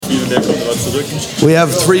Spiel und der kommt aber zurück. We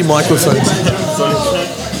have 3 microphones.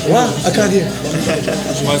 What? I can't hear.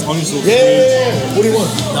 Ich weiß auch nicht so viel. Yeah. What do you want?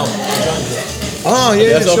 No. Oh,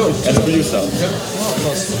 yeah, sure. As producer.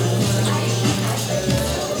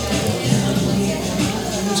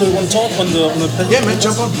 So you want to talk on the Yeah, man,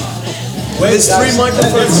 jump on. There's 3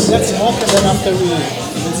 microphones. Let's walk and then after we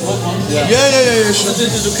smoke one. Yeah, sure. Is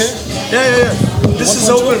it okay? Yeah. This is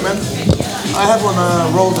open, man. I have one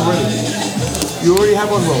rolled already. You already have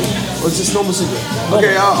one rolled? Or is this normal cigarette?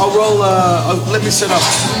 Okay, I'll roll, let me set up.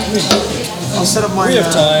 I'll set up my... We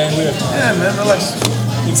have time. Yeah, man, relax.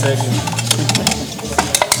 Exactly.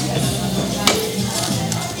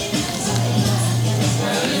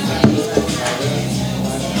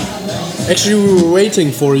 Actually, we were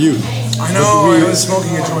waiting for you. I know, I was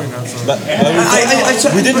smoking a joint outside. But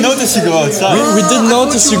we didn't notice you go outside. We didn't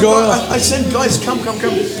notice you go. I said, guys, come.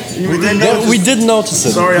 We did notice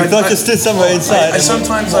it. Sorry, We thought you stood somewhere inside. I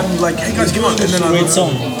sometimes I'm like, hey guys, come on, and then I Great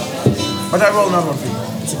song. But I roll another one for you.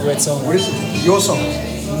 It's a great song. What is it? Your song?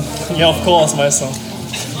 Yeah, of course, my song.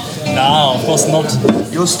 No, of course not.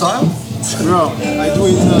 Your style? No, I do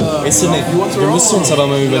it. Weißt du nicht, wir müssen uns aber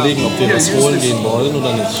mal überlegen, ob wir was holen gehen wollen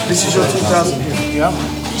oder nicht. This is your 2000 here. Ja.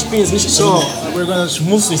 Ich bin jetzt nicht so.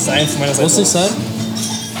 Muss nicht sein von meiner Seite. Muss nicht sein?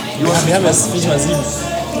 Ja, wir haben jetzt nicht mal 7.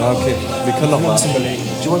 Ja, okay. Wir können noch Mal ein mal. bisschen überlegen.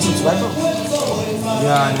 Do you want some tobacco?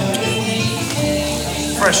 Ja,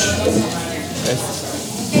 Fresh.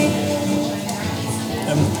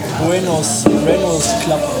 Buenos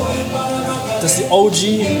Club. Das ist die OG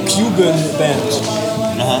Cuban Band.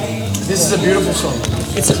 This is a beautiful song.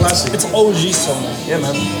 It's a classic. It's an OG song. Yeah,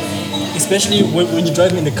 man. Especially when you're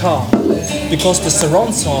driving in the car, because the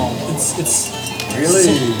surround sound, it's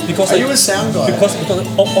Really? because Are you a sound guy? Because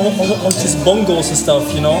all these bongos and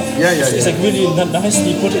stuff, you know. Yeah. It's like really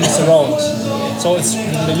nicely put in the surround. So it's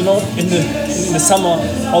in the summer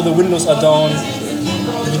all the windows are down.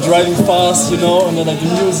 You're driving fast, and then like the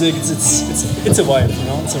music, it's a vibe,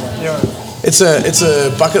 It's a vibe. Yeah. It's a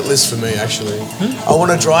bucket list for me actually. I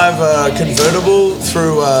want to drive a convertible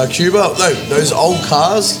through Cuba. No, those old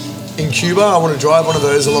cars in Cuba. I want to drive one of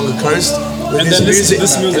those along the coast with And this then music,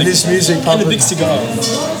 this music. and this music And a pumping. big cigar.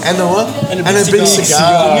 And the what? And a big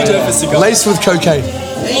cigar. You need to have a cigar. Laced with cocaine.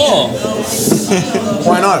 Oh,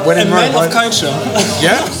 Why not? When a in man Rome, of right? culture.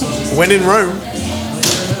 Yeah. When in Rome.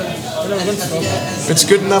 If it's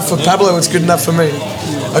good enough for Pablo, it's good enough for me.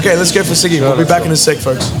 Okay, let's go for Siggy. We'll be back in a sec,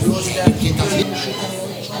 folks.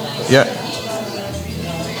 Yeah.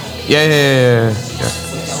 Yeah.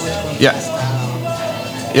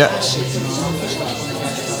 Yeah.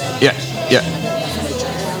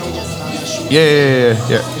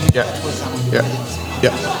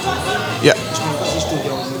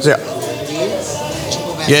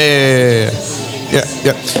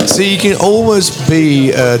 See, you can almost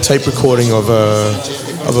be a tape recording of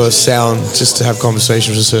a sound just to have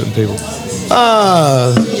conversations with certain people.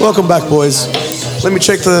 Welcome back, boys. Let me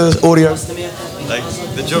check the audio. Like,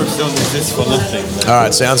 the jokes don't exist for nothing. All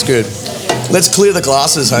right, sounds good. Let's clear the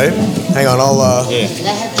glasses, hey? Hang on,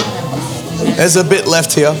 there's a bit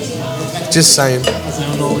left here. Just saying. I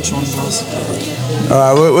don't know which one it was. All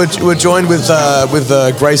right, we're joined with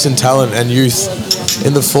grace and talent and youth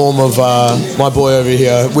in the form of my boy over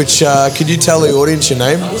here. Which could you tell the audience your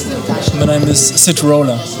name? My name is Sid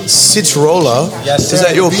Roller. Sid Roller. Yes, is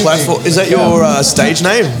that your platform? Is that your stage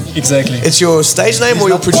name? Exactly. It's your stage name or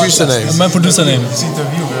your producer name? My producer name.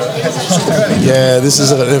 Yeah, this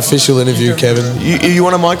is an official interview, Kevin. You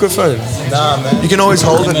want a microphone? Nah, man. You can always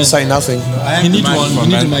hold it and say nothing. You need one. You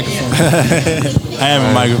need a microphone. I am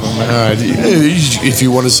a microphone, man. All right. If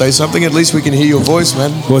you want to say something, at least we can hear your voice,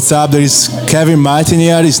 man. What's up? There is Kevin Martin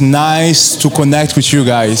here. It's nice to connect with you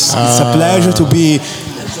guys. It's a pleasure to be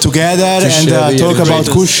together and share the talk energy. about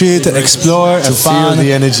cool shit, explore, To and feel fun.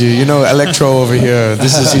 the energy. You know, Electro over here.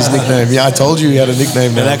 This is his nickname. Yeah, I told you he had a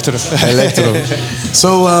nickname now. Electro. Electro.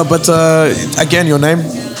 So, again, your name?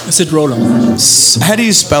 Sid Roller. How do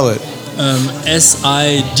you spell it?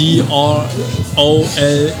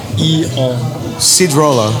 SIDROLER. Sid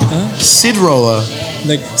Roller. Sid Roller.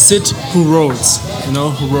 Like Sid who rolls.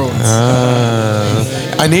 Who rolls.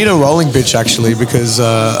 I need a rolling bitch actually because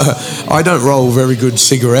I don't roll very good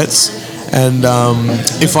cigarettes, and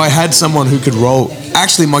if I had someone who could roll,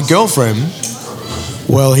 actually my girlfriend.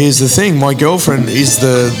 Well, here's the thing: my girlfriend is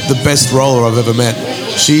the best roller I've ever met.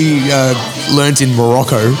 She learnt in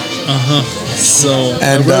Morocco. So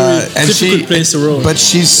And a very she, difficult place to roll. but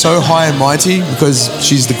she's so high and mighty because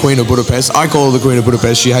she's the Queen of Budapest. I call her the Queen of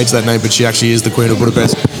Budapest. She hates that name, but she actually is the Queen of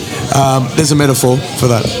Budapest. There's a metaphor for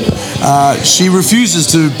that. she refuses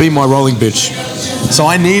to be my rolling bitch. So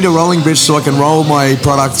I need a rolling bitch so I can roll my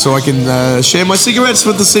product, so I can share my cigarettes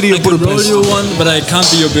with the city I of can roll Budapest. you one, but I can't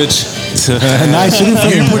be your bitch. Nice to meet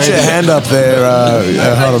You you. put your hand up there,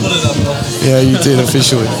 Harem. Yeah, you did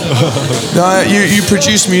officially. No, you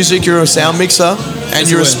produce music. You're a sound mixer, and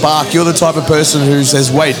you're a spark. You're the type of person who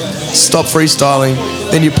says, "Wait, stop freestyling."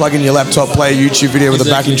 Then you plug in your laptop, play a YouTube video with a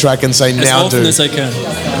backing track, and say, As "Now often do." as I can.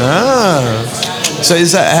 So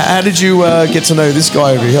is that? How did you get to know this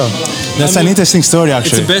guy over here? That's an interesting story, It's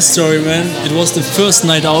actually. the best story, man. It was the first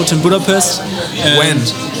night out in Budapest. And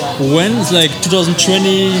when? It's like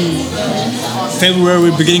 2020,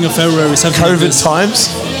 February, beginning of February, something like COVID this. times.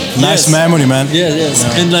 Nice Yes. memory, man. Yes.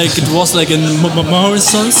 And like it was like in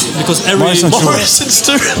Morrison's, because every Morrison's too. Morrison's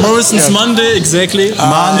too. Morrison's Monday, exactly.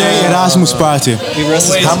 Monday Erasmus party.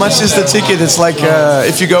 How much is the ticket? It's like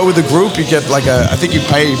if you go with a group, you get like I think you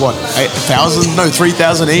pay what 8,000? No,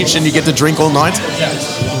 3,000 each, and you get to drink all night.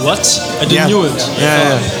 What? I didn't Yeah. knew it.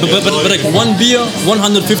 Yeah. But like one beer,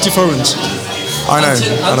 150 forints. I know.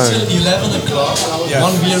 Until 11 o'clock,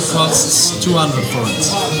 one beer costs 200 forints.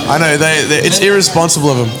 I know. It's irresponsible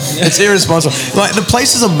of them. It's irresponsible. Like the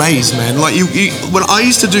place is a maze, man. Like you when I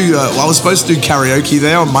used to do, I was supposed to do karaoke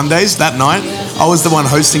there on Mondays. That night, I was the one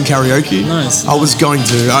hosting karaoke. Nice. I was going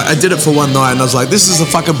to. I did it for one night, and I was like, "This is a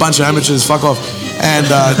fucking bunch of amateurs. Fuck off." And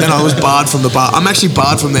then I was barred from the bar. I'm actually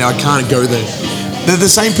barred from there. I can't go there. They're the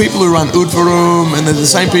same people who run Udvarum, and they're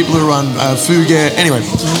the same people who run Fuge. Anyway,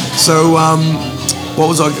 so where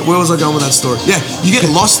was I going with that story? Yeah, you get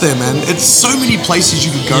lost there, man. It's so many places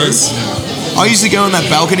you could go. Yes. I used to go in that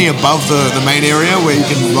balcony above the main area where you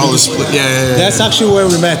can roll a split. Yeah. That's actually where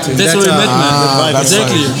we met. That's where we met, man. that's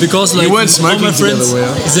Exactly, right. because like You weren't smoking all my friends,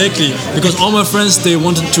 together, were you? exactly, because all my friends they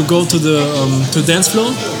wanted to go to the dance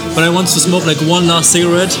floor, but I wanted to smoke like one last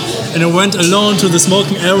cigarette, and I went alone to the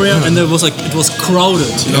smoking area, and it was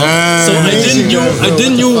crowded, you know. Yeah. So I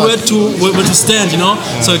didn't knew where to stand, you know.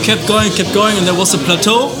 So I kept going, and there was a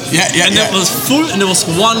plateau, and it was full, and there was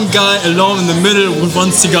one guy alone in the middle with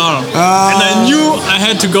one cigar, and I knew I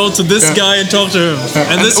had to go to this guy and talk to him,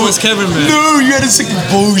 and this was Kevin, man. No, you had a sick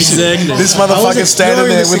bullshit. Exactly. This motherfucker standing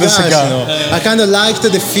there with a cigar. I kind of liked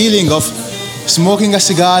the feeling of smoking a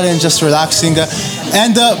cigar and just relaxing.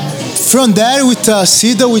 And from there, with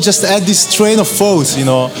Sido, we just had this train of thoughts, you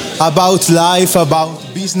know, about life, about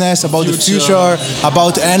business, about the future,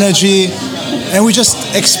 about energy. And we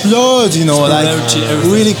just explode, you know, like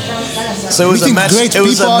Everything. really. So it was a meeting match. great It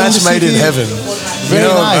was a people in match the made in city. heaven. Very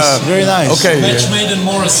nice, very nice. Okay. Match made in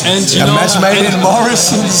Morrison. And you A know, match made in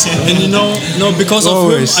Morrison's. and you know, no, because of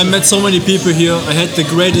Always. him, I met so many people here. I had the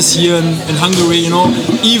greatest year in Hungary. You know,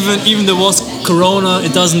 even there was Corona,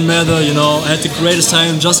 it doesn't matter. You know, I had the greatest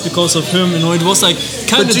time just because of him. You know, it was like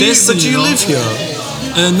kind of destiny. But do you know? live here?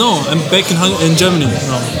 No, I'm back in Germany.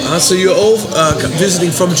 No. So you're all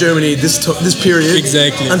visiting from Germany this period.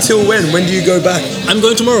 Exactly. Until when? When do you go back? I'm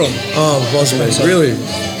going tomorrow. Oh, boss mate, really?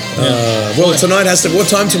 Well, tonight has to. What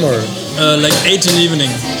time tomorrow? Like 8 in the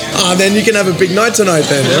evening. Then you can have a big night tonight,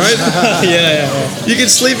 then, right? yeah. You can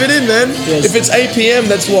sleep it in, man. If it's 8 p.m.,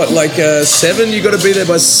 that's what, like 7. You got to be there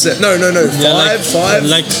by 7. No. Yeah,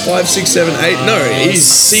 5, 6, 7, 8. No, he's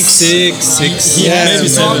 6. 6. Yeah, maybe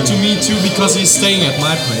He's 7. talking to me too because he's staying at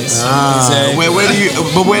my place. Exactly. Where do you?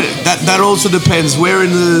 But where? That also depends. Where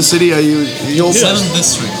in the city are you? You're 7th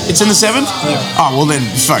district. It's in the 7th? Yeah. Oh, well then,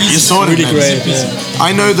 fuck, you're sorted, Really man. great. Yeah.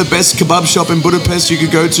 I know the best kebab shop in Budapest you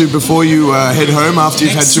could go to before you head home after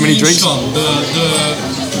you've had too many drinks.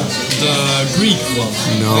 The Greek one.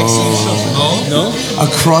 No. No?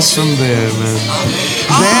 Across from there, man.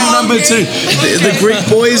 They're number 2. The Greek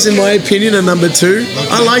boys, in my opinion, are number 2.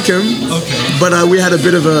 I like them. Okay. But we had a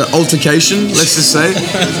bit of an altercation, let's just say,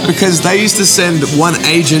 because they used to send one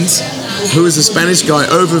agent, who is a Spanish guy,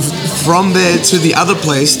 over from there to the other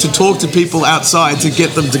place to talk to people outside to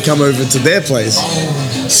get them to come over to their place.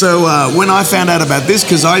 So when I found out about this,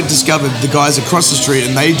 because I discovered the guys across the street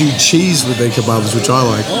and they do cheese with their kebabs, which I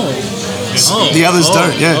like. The others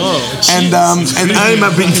don't, yeah. And I ended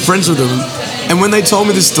up being friends with them. And when they told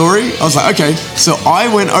me this story, I was like, okay. So I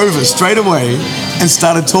went over straight away and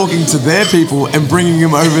started talking to their people and bringing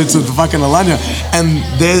them over to the fucking Alanya. And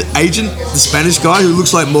their agent, the Spanish guy who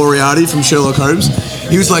looks like Moriarty from Sherlock Holmes,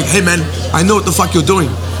 he was like, hey man, I know what the fuck you're doing.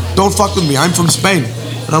 Don't fuck with me. I'm from Spain.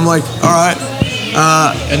 And I'm like, all right.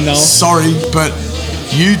 And now? Sorry, but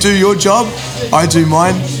you do your job, I do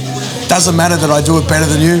mine. Doesn't matter that I do it better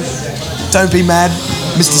than you. Don't be mad,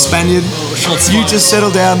 Mr. Spaniard. You just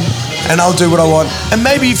settle down. and I'll do what I want. And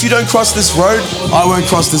maybe if you don't cross this road, I won't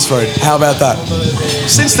cross this road. How about that?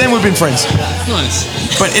 Since then, we've been friends. Nice.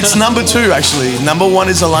 But it's number 2, actually. Number 1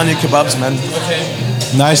 is Alanya Kebabs, man.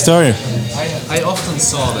 Nice story. I often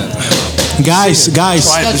saw that. Guys, Try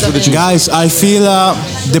it, this with the juice. guys, I feel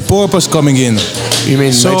the purpose coming in. You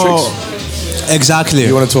mean So, Matrix? exactly.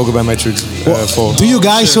 You want to talk about Matrix 4? Do you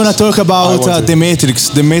guys want to talk I about want to. the Matrix,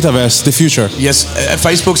 the metaverse, the future? Yes,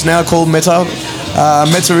 Facebook's now called Meta.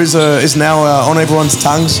 Meta is now on everyone's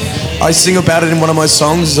tongues. I sing about it in one of my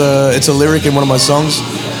songs. It's a lyric in one of my songs.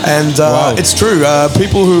 And it's true.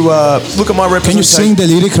 People who look at my Can you representation... sing the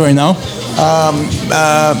lyric right now?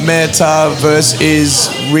 Metaverse is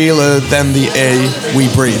realer than the air we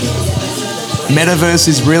breathe. Metaverse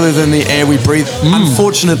is realer than the air we breathe.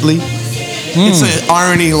 Unfortunately, it's an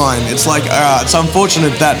irony line. It's like, it's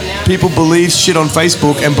unfortunate that people believe shit on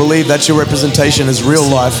Facebook and believe that's your representation as real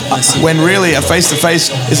life, when really a face-to-face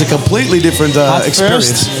is a completely different At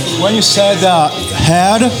experience. first, when you said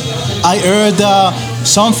heard, I heard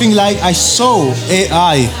something like I saw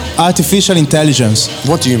AI, artificial intelligence.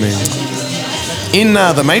 What do you mean? In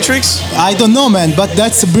The Matrix? I don't know, man, but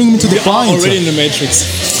that's bring me to the point. Already in the Matrix.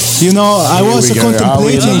 You know, I was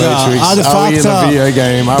contemplating the Are we in fact a video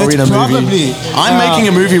game? Are we in a movie? I'm making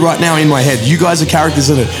a movie right now in my head. You guys are characters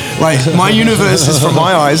in it. Like, my universe is from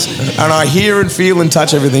my eyes, and I hear and feel and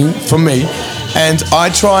touch everything from me. And I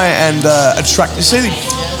try and attract... You see,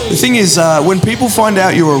 the thing is, when people find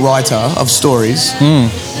out you're a writer of stories,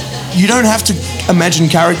 you don't have to imagine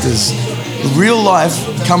characters. Real life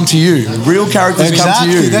come to you. Real characters come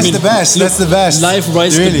to you. That's the best. That's the best. Life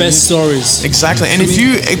writes Really. the best stories. Exactly. And if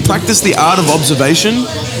you practice the art of observation,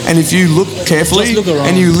 and if you look carefully, Just look around.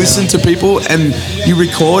 and you listen to people, and you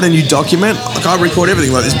record and you document, like I record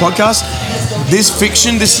everything, like this podcast, this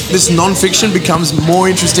fiction, this non-fiction becomes more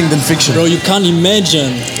interesting than fiction. Bro, you can't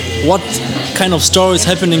imagine what kind of story is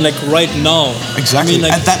happening like right now. Exactly. I mean,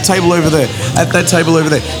 like, At that table over there. At that table over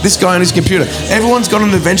there. This guy on his computer. Everyone's got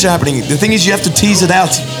an adventure happening. The thing is, you have to tease it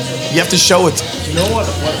out. You have to show it. You know what?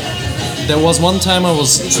 There was one time I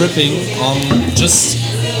was tripping on just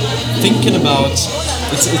thinking about.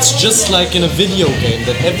 It's just like in a video game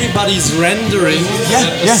that everybody's rendering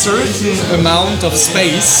a certain amount of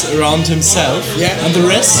space around himself, and the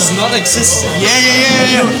rest is not existing.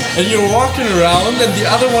 Yeah. And you're walking around, and the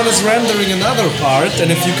other one is rendering another part,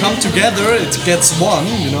 and if you come together, it gets one.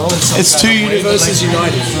 You know, It's two universes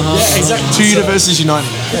united. Yeah, exactly. Two universes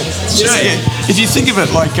united. You know, if you think of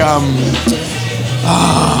it like,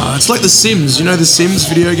 it's like The Sims. You know The Sims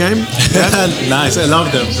video game? Nice, I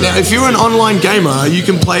love them. Now, if you're an online gamer, you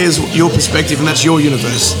can play as your perspective, and that's your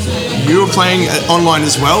universe. You're playing online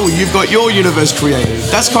as well. You've got your universe created.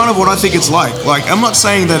 That's kind of what I think it's like. Like, I'm not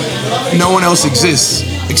saying that no one else exists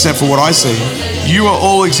except for what I see. You are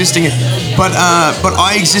all existing, but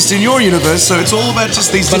I exist in your universe. So it's all about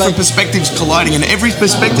just these different perspectives colliding, and every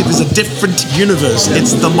perspective is a different universe.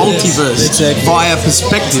 It's the multiverse via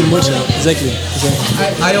perspective. Exactly.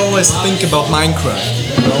 I always think about Minecraft.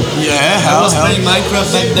 You know? Yeah, I was playing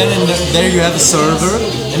Minecraft back then, and there you have a server,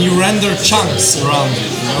 and you render chunks around it.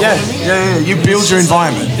 You know? Yeah. You build your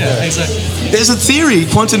environment. Yeah, exactly. There's a theory,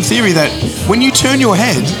 quantum theory, that when you turn your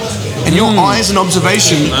head and your eyes and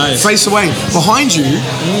observation face away, behind you,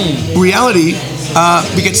 reality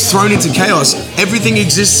gets thrown into chaos. Everything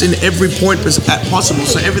exists in every point possible,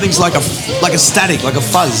 so everything's like a static, like a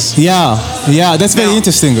fuzz. Yeah, that's very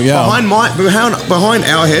interesting. Yeah. Behind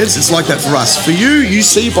our heads, it's like that for us. For you, you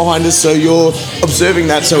see behind us, so you're observing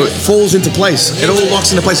that, so it falls into place. It all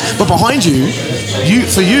locks into place. But behind you,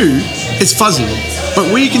 for you, it's fuzzy.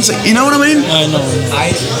 But we can say, you know what I mean? I know.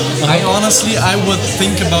 I honestly, I would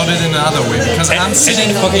think about it in another way, because I'm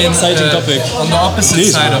sitting on the opposite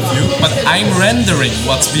side of you, but I'm rendering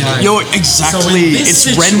what's behind. You're exactly. So in this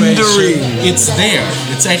it's situation, rendering. It's there.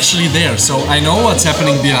 It's actually there. So I know what's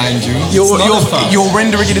happening behind you. You're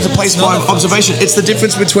rendering it into place by observation. It's the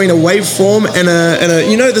difference between a waveform and a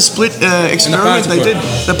you know the split experiment they did,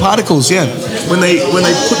 the particles, when they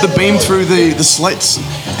put the beam through the slits,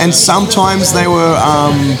 and sometimes they were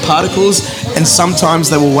particles and sometimes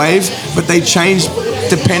they were wave, but they changed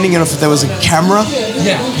depending on if there was a camera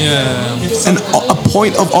and a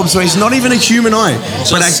point of observation, not even a human eye,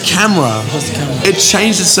 but a camera. It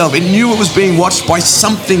changed itself. It knew it was being watched by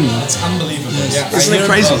something. It's unbelievable. Isn't it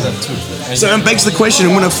crazy? So it begs the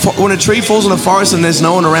question: when a tree falls in a forest and there's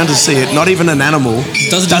no one around to see it, not even an animal,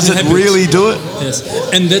 does it really do it? Yes,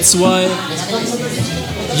 and that's why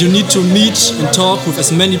you need to meet and talk with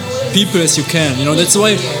as many people as you can. You know, that's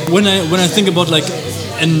why when I think about like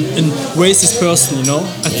and raise this person, you know,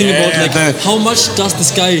 I think about like how much does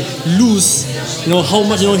this guy lose how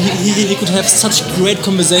much he could have such great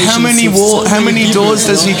conversations. How many people, doors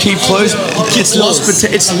does he keep closed? It's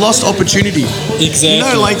lost opportunity.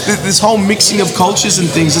 Exactly. Like this whole mixing of cultures and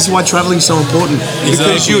things. This is why traveling is so important.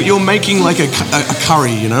 Because you're making like a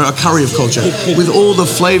curry, a curry of culture with all the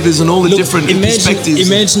flavors and all the different perspectives.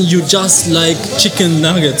 Imagine you just like chicken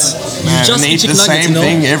nuggets. Man, you just eat chicken the nuggets, same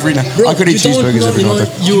thing every night. I could eat cheeseburgers every night.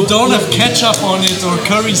 You don't have ketchup on it or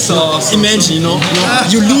curry sauce. Imagine,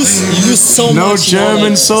 you lose so much. No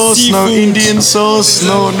German sauce, seafood. no Indian sauce,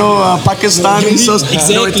 no Pakistani sauce,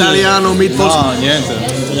 no Italiano meatballs.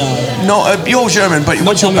 No, you're German, but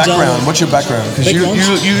what's your background? What's your background? Because you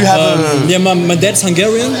have yeah, my dad's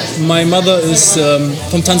Hungarian. My mother is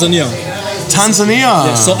from Tanzania. Tanzania.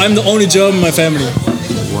 Yeah, so I'm the only German in my family.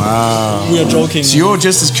 Wow. We are joking. So you're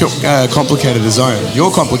just as complicated as I am.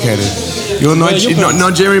 You're complicated. You're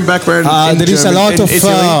Nigerian background. There is a lot of.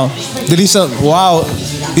 Wow.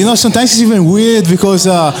 Sometimes it's even weird because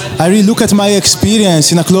I really look at my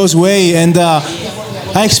experience in a close way, and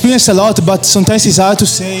I experience a lot, but sometimes it's hard to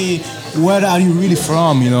say where are you really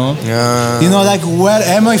from, Yeah. Like where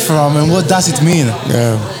am I from and what does it mean?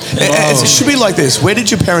 Yeah. It should be like this. Where did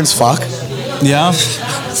your parents fuck? Yeah.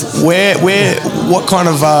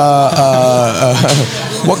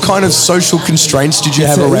 What kind of social constraints did you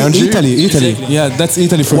have around you? Italy. Yeah, that's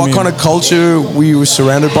Italy for me. What kind of culture were you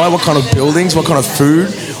surrounded by? What kind of buildings? What kind of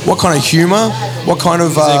food? What kind of humor? What kind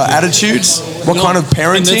of attitudes? What kind of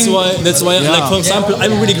parenting? And that's why like for example,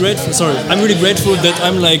 I'm really grateful that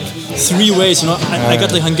I'm like three ways, I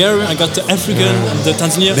got the Hungarian, I got the African, the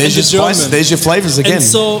Tanzanian, there's and the your German. spice, there's your flavors again. And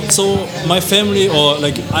so my family, or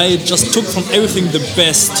like I just took from everything the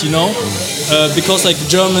best, because like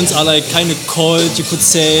Germans are like kind of cold, you could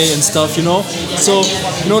say, and stuff, So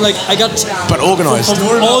like I got but organized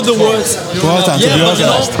from all the words. Yeah,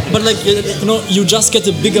 but like you just get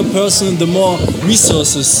a bigger person the more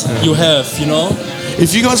resources you have,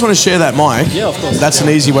 If you guys want to share that mic, Yeah, of course. that's an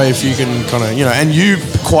easy way if you can kind of, and you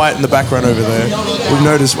quiet in the background over there.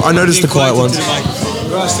 I noticed the quiet ones.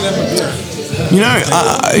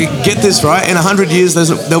 Get this right. In 100 years,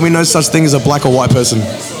 there'll be no such thing as a black or white person.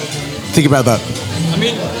 Think about that. I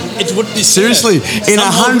mean, it would be Seriously, in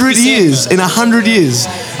 100 years,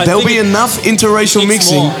 there'll be enough interracial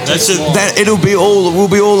mixing that we'll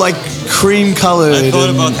be all like cream colored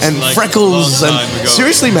and freckles and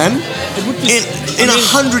seriously, man. In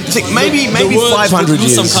 100, maybe 500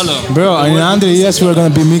 years. Bro, in 100 years we're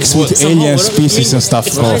gonna be mixed with alien species and stuff.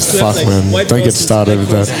 Oh fuck, man! Don't get started with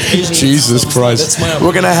that. Jesus Christ!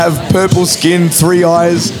 We're gonna have purple skin, 3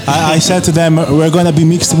 eyes. I said to them, we're gonna be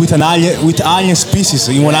mixed with alien species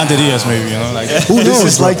in 100 years, maybe. Like who knows? This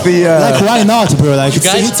is bro? like the. Like why not, bro? Like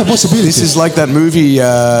it's a possibility. This is like that movie,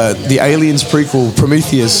 the Aliens prequel,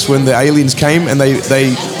 Prometheus, when the aliens came and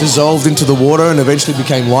they dissolved into the water and eventually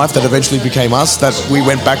became life. That eventually became us. That we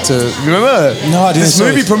went back to. Remember? No, I didn't. This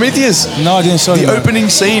movie Prometheus. No, I didn't show you. The opening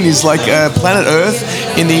scene is like planet Earth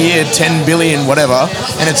in the year 10 billion whatever,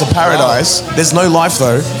 and it's a paradise. Wow. There's no life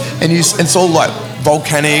though, and it's all like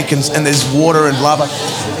volcanic and there's water and lava,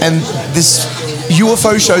 and this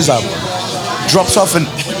UFO shows up, drops off a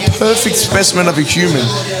perfect specimen of a human,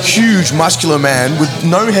 huge muscular man with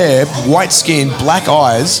no hair, white skin, black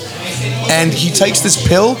eyes, and he takes this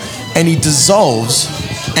pill and he dissolves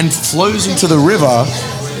and flows into the river,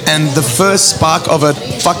 and the first spark of a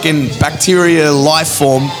fucking bacteria life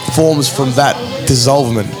form forms from that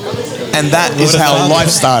dissolvement. And that is how life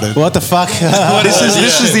started. What the fuck?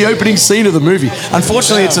 This is the opening scene of the movie.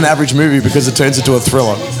 Unfortunately, it's an average movie because it turns into a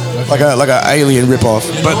thriller, like an alien ripoff.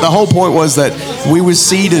 But the whole point was that we were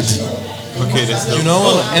seeded. Okay,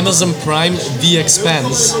 on Amazon Prime, The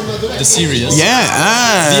Expanse, the series.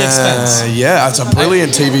 Yeah, The Expanse. Yeah, it's a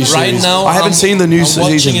brilliant TV series. Right now, I haven't seen the new I'm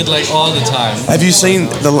watching season. it like all the time. Have you seen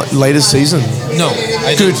the latest season? No,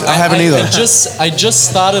 Good, I haven't either. I just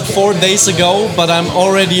started 4 days ago, but I'm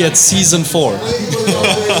already at season 4.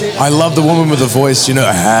 I love the woman with the voice. she's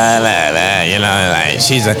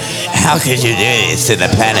a. How could you do this to the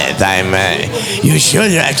planet? You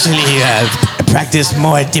should actually practice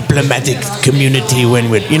more diplomatic community when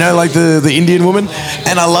we're. Like the Indian woman,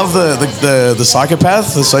 and I love the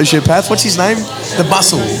psychopath, the sociopath. What's his name? The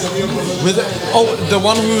muscle. The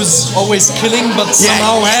one who's always killing, but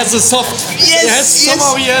somehow has a soft. Yes.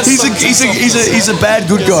 Somehow he has. He's a bad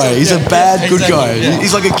good guy. He's a bad good guy. Yeah.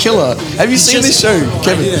 He's like a killer. Have you seen this show,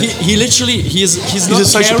 Kevin? He literally he's not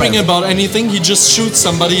caring about anything. He just shoots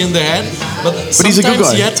somebody in the head. But he's a good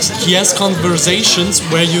guy. He has conversations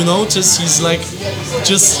where you notice he's like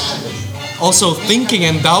just also thinking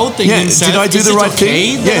and doubting himself. Did I do the right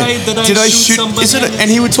thing? Did I shoot somebody?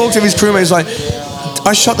 And he would talk to his crewmates like,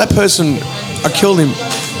 I shot that person I killed him.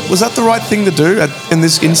 Was that the right thing to do in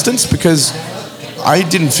this instance? Because I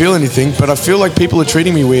didn't feel anything, but I feel like people are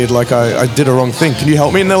treating me weird, like I did a wrong thing. Can you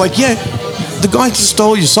help me? And they're like, yeah, the guy just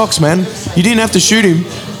stole your socks, man. You didn't have to shoot him.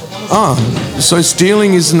 So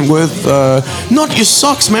stealing isn't worth not your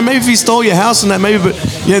socks, man. Maybe if he stole your house and that, maybe. But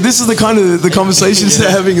yeah, this is the kind of the conversations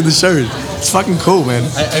they're having in the show. It's fucking cool, man.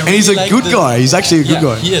 And he's a good guy. He's actually a good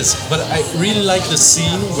guy. He is. But I really like the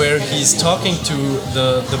scene where he's talking to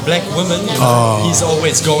the black woman. You know, he's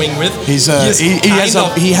always going with. He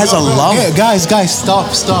has a love. Yeah, guys, stop.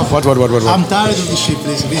 What? I'm tired of this shit,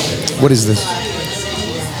 please. What is this?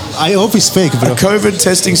 I hope it's fake, bro. A COVID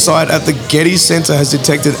testing site at the Getty Center has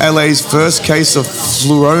detected LA's first case of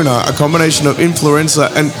flurona, a combination of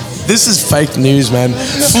influenza and... This is fake news, man.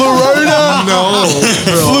 Flurona! No,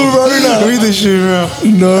 bro. Flurona! Read the shit, bro.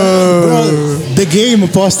 No. Bro, the game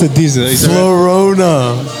posted this.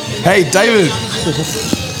 Flurona. Hey, David,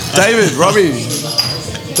 Robbie.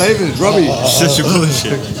 Such a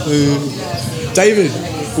bullshit. David.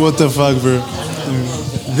 What the fuck, bro?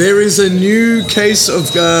 There is a new case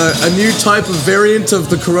of a new type of variant of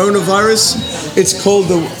the coronavirus. It's called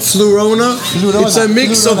the flurona. It's a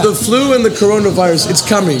mix of the flu and the coronavirus. It's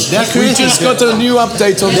coming. We just got a new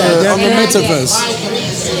update on the metaverse.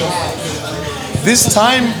 This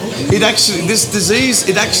time, this disease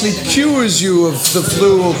actually cures you of the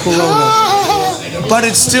flu or corona, but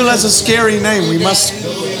it still has a scary name. We must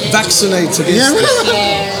vaccinate against it.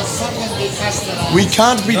 We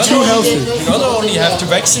can't be too healthy. We not only have to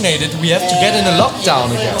vaccinate it, we have to get in a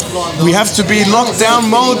lockdown again. We have to be locked down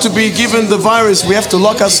mode to be given the virus. We have to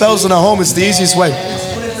lock ourselves in our home. It's the easiest way.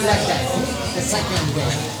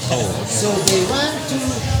 So they want to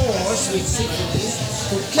force with syphilis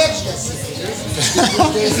to catch the syphilis.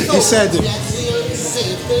 He said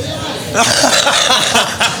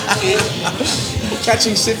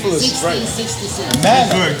Catching syphilis, right? 1666.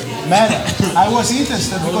 Man, I was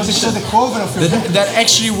interested because it showed the cover of your book. That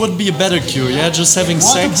actually would be a better cure, yeah? Just having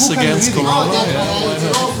sex book are you against reading? corona.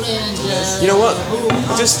 You know what?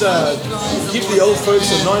 Just give the old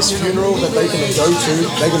folks a nice funeral that they can go to,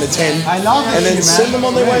 they can attend, I love it, and then man. send them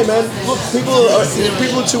on their way, man. People are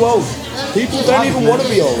too old. People don't even want to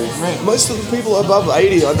be old. Most of the people above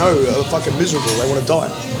 80, I know, are fucking miserable. They want to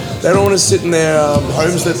die. They don't want to sit in their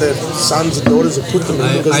homes that their sons and daughters have put them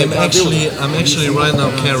in because they can't deal with it. I'm actually right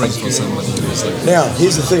now caring for somebody who's like Now,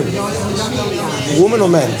 here's the thing. Woman or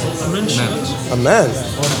man? A man.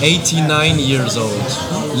 89 years old,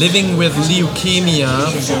 living with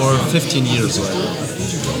leukemia for 15 years old.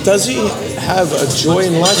 Does he have a joy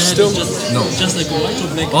in life still? No.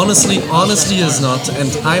 Honestly is not,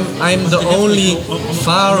 and I'm the only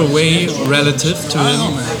far away relative to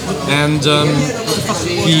him, and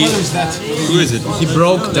Who is it? he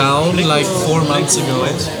broke down like 4 months ago,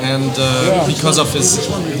 and because of his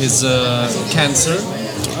cancer.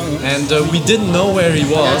 And we didn't know where he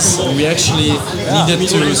was. We actually needed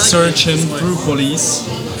to search him through police.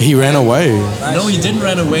 He ran away. No, he didn't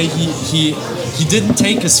run away. He didn't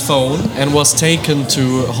take his phone and was taken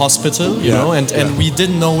to hospital, you know, and we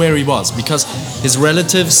didn't know where he was because his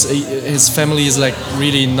relatives, his family is like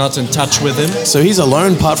really not in touch with him. So he's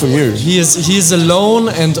alone apart from you. He is alone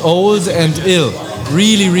and old and ill,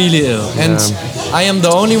 really ill. And I am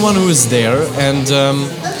the only one who is there, and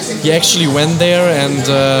he actually went there and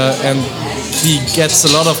he gets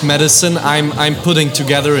a lot of medicine. I'm putting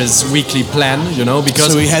together his weekly plan, you know,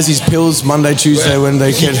 because So he has his pills Monday, Tuesday when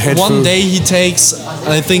they get head one food. day he takes,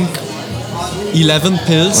 I think, 11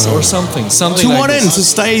 pills or something To like what this. end? To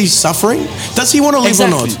stay suffering? Does he want to live or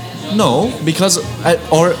not? No, because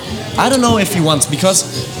I don't know if he wants,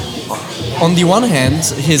 because on the one hand,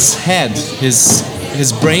 his head,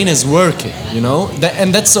 his brain is working, you know,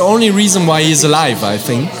 and that's the only reason why he's alive, I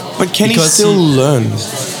think. But can Because he still learn?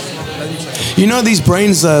 You know, these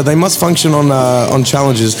brains, they must function on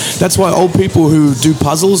challenges. That's why old people who do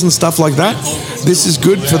puzzles and stuff like that, this is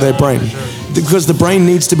good for their brain. Because the brain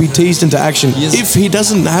needs to be teased into action. Yes. If he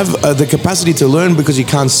doesn't have the capacity to learn because he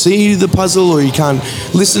can't see the puzzle, or he can't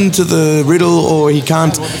listen to the riddle, or he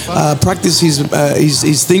can't practice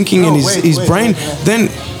his thinking and his brain, then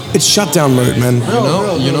it's shutdown mode, man.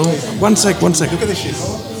 You know. One sec. Look at this shit.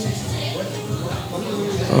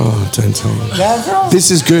 Oh, don't tell me. Yeah, bro. This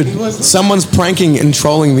is good. Someone's pranking and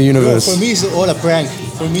trolling the Bro, universe. for me, it's all a prank.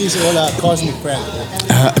 For me, it's all a cosmic prank.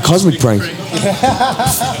 A cosmic prank.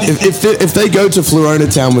 if they go to Florona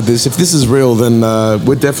Town with this, if this is real, then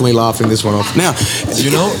we're definitely laughing this one off. Now,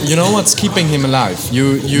 You know what's keeping him alive?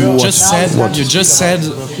 You just said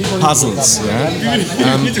puzzles.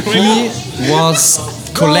 Yeah. He was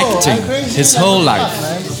collecting his whole life.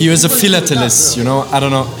 he was a philatelist. You know, I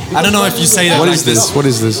don't know if you say that. What like is this? What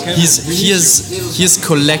is this? He is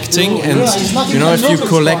collecting, and you know, if you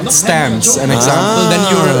collect stamps, an example, then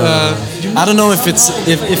you're. I don't know if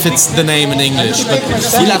it's the name in English, but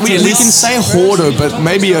We can say hoarder, but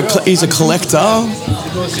maybe he's a collector.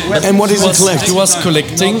 And what does he collect? He was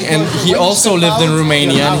collecting, and he also lived in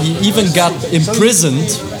Romania, and he even got imprisoned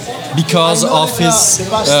because of his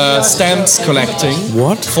stamps collecting.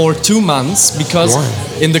 What? For 2 months, because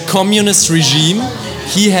Why? in the communist regime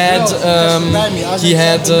he had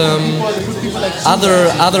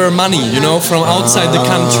other money, you know, from outside the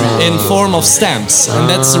country in form of stamps, and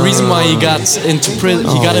that's the reason why he got into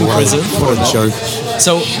he got in prison. What a joke.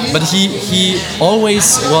 So, but he always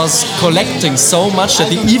was collecting so much that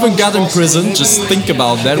he even got in prison. Just think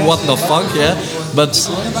about that. What the fuck, yeah? But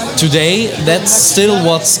today, that's still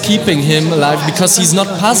what's keeping him alive, because he's not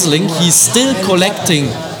puzzling. He's still collecting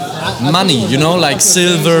money, you know, like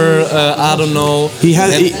silver. I don't know. He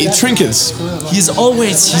has trinkets. He's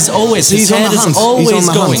always. His He's on head the is hunt. always He's on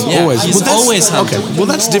the going. hunt. Yeah, Always. he's Well, that's- always hunting. Okay, well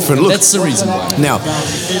that's different. Look, That's the reason why. now,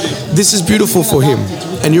 this is beautiful for him,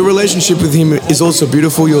 and your relationship with him is also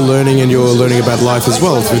beautiful. You're learning about life as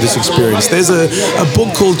well through this experience. There's a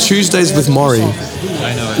book called Tuesdays with Maury.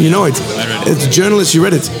 I know it. You know it. It's a journalist. You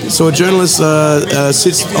read it. So a journalist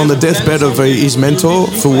sits on the deathbed of his mentor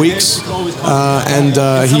for weeks, and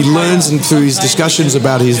he learns and through his discussions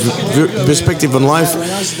about his perspective on life.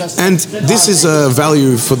 And this is a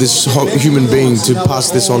value for this human being to pass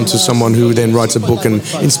this on to someone who then writes a book and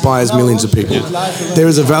inspires millions of people. There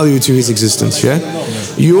is a value to his existence. Yeah.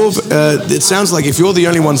 It sounds like if you're the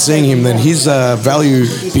only one seeing him, then his value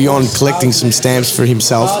beyond collecting some stamps for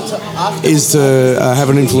himself is to have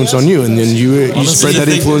an influence on you, and then you spread that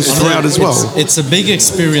influence throughout as well. It's a big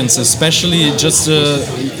experience, especially just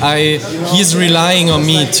he's relying on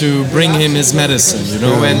me to bring him his medicine, you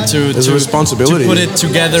know, and There's a responsibility. to put it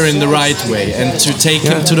together in the right way, and to take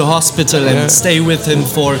him to the hospital and stay with him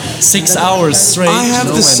for 6 hours straight. I have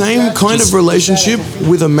you know, the same kind of relationship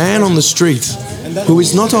with a man on the street who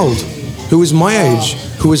is not old, who is my age,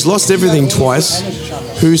 who has lost everything twice,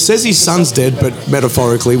 who says his son's dead, but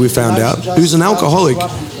metaphorically we found out, who's an alcoholic,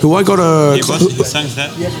 who I got a...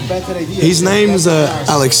 His name's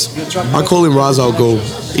Alex. I call him Raz Al Ghul.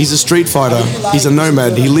 He's a street fighter. He's a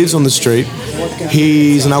nomad. He lives on the street.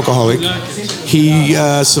 He's an alcoholic. He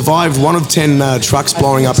survived one of 10 trucks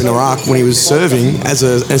blowing up in Iraq when he was serving as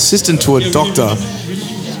an assistant to a doctor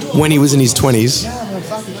when he was in his 20s.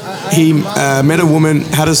 He met a woman,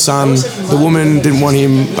 had a son. The woman didn't want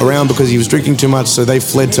him around because he was drinking too much, so they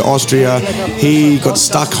fled to Austria. He got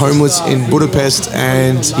stuck homeless in Budapest,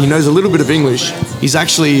 and he knows a little bit of English. He's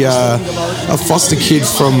actually a foster kid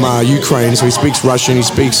from Ukraine, so he speaks Russian, he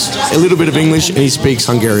speaks a little bit of English, and he speaks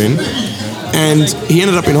Hungarian. And he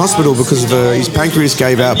ended up in hospital because his pancreas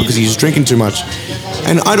gave out because he was drinking too much.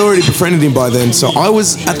 And I'd already befriended him by then, so I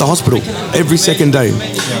was at the hospital every second day.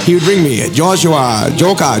 He would ring me, Joshua,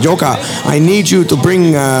 Joka, I need you to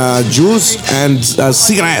bring juice and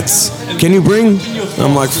cigarettes. Can you bring?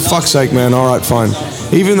 I'm like, for fuck's sake, man, all right, fine.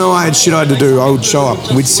 Even though I had shit I had to do, I would show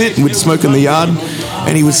up. We'd sit, we'd smoke in the yard,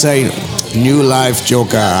 and he would say, new life,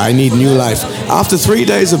 Joka, I need new life. After 3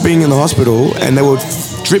 days of being in the hospital, and they were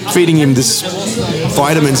drip feeding him this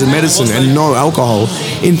vitamins and medicine and no alcohol,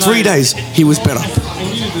 in 3 days, he was better.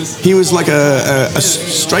 He was like a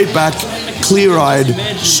straight back, clear-eyed,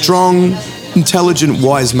 strong, intelligent,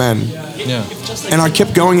 wise man. Yeah. And I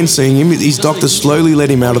kept going and seeing him. His doctor slowly let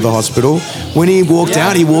him out of the hospital. When he walked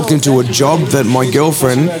out, he walked into a job that my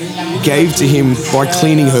girlfriend gave to him by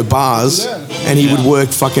cleaning her bars, and he would work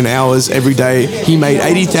fucking hours every day. He made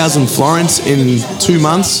 80,000 florins in 2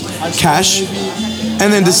 months, cash,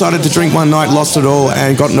 and then decided to drink one night, lost it all,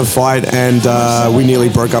 and got in a fight, and we nearly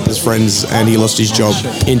broke up as friends, and he lost his job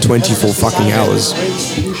in 24 fucking hours.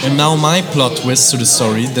 And now my plot twist to the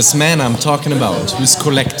story, this man I'm talking about, who's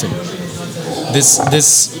collecting, this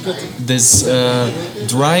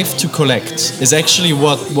drive to collect is actually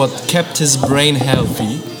what kept his brain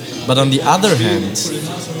healthy. But on the other hand,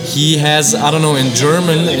 he has, I don't know, in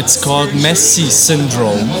German it's called Messi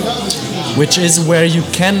syndrome, which is where you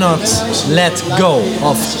cannot let go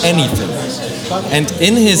of anything. And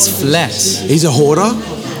in his flat, he's a hoarder.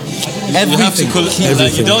 You have to everything.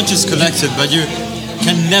 like, you don't just collect it, but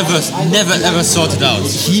can never ever sort it out.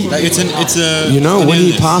 It's a. You know, an when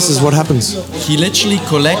he illness. passes, what happens? He literally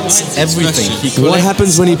collects everything. He What collects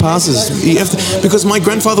happens when he passes? Because my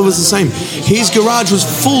grandfather was the same. His garage was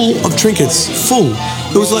full of trinkets, full.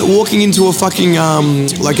 It was like walking into a fucking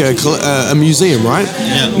like a museum, right?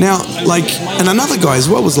 Yeah. Now, like, and another guy as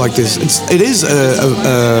well was like this. It is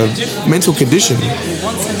a mental condition.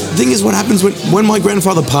 The thing is, what happens when my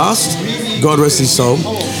grandfather passed, God rest his soul,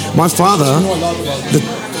 my father, the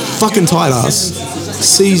fucking tight ass,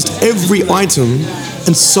 seized every item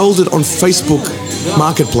and sold it on Facebook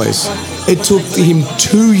Marketplace. It took him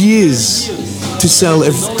 2 years to sell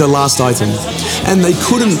the last item. And they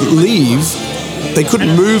couldn't leave. They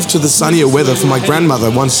couldn't move to the sunnier weather for my grandmother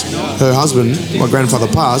once her husband, my grandfather,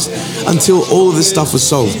 passed, until all of this stuff was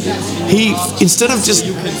sold. He, instead of just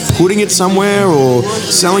putting it somewhere or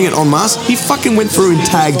selling it en masse, he fucking went through and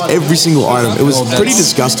tagged every single item. It was pretty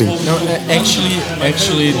disgusting. No,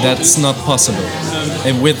 actually, that's not possible.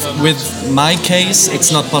 And with my case,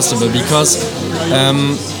 it's not possible because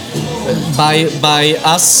by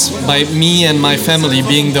me and my family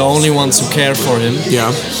being the only ones who care for him.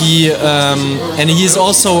 Yeah. He and he is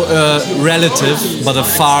also a relative, but a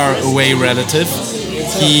far away relative.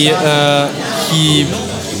 He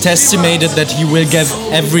estimated that he will give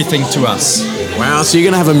everything to us. Wow, so you're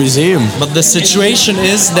gonna have a museum. But the situation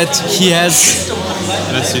is that he has.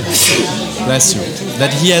 Bless you.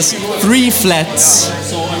 That he has 3 flats,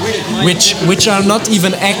 which are not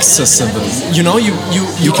even accessible. You know,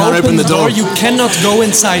 you can't open the door. You cannot go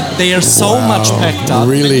inside. They are so much packed up.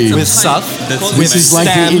 Really? With stuff. This is like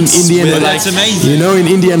in Indiana. That's amazing. You know, in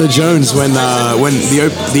Indiana Jones, when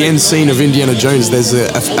the end scene of Indiana Jones, there's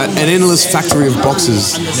an endless factory of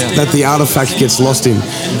boxes that the artifact gets lost in.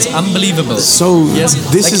 It's unbelievable. So Yes,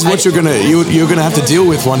 this like is what you're gonna have to deal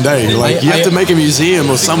with one day. Like you have to make a museum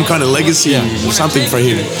or some kind of legacy or something for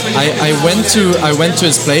him. I went to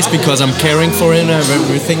his place because I'm caring for him and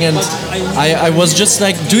everything, and I was just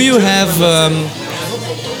like, do you have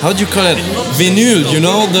how do you call it, vinyl? You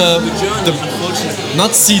know, the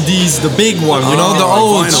not CDs, the big one. You know, the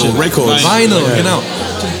old vinyl, shit. records. Vinyl. Yeah. You know.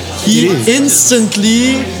 He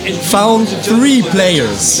instantly found 3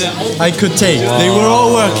 players I could take. They were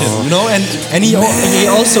all working, you know. And he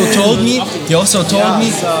also told me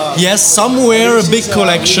he has somewhere a big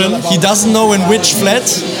collection. He doesn't know in which flat,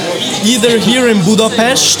 either here in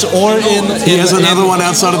Budapest or in. He has another one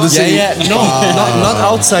outside of the city. Yeah, no, not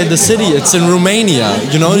outside the city. It's in Romania.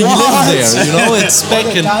 You know, he lives there. You know, it's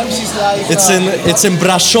back in. It's in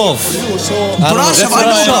Brasov. Brasov, I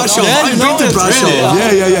know Brasov. Yeah, you I've know been to it. Brasov.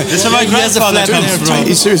 Yeah. That's where my He has a grandfather flat comes there, from. Are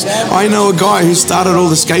you serious? I know a guy who started all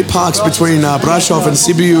the skate parks between Brasov and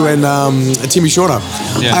Sibiu and Timișoara.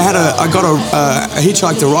 Yeah. I got a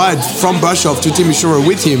hitchhiked a ride from Brasov to Timișoara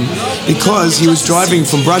with him because he was driving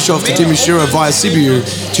from Brasov to Timișoara via Sibiu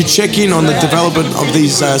to check in on the development of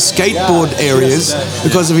these skateboard areas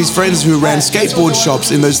because of his friends who ran skateboard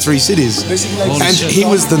shops in those 3 cities. And he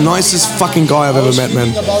was the nicest fucking guy I've ever met,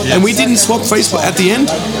 man. And we didn't swap Facebook at the end.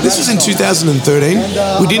 This was in 2013.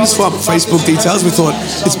 We didn't swap Facebook details. We thought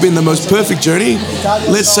it's been the most perfect journey.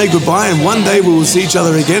 Let's say goodbye, and one day we will see each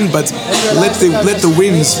other again. But let the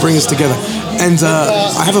winds bring us together. And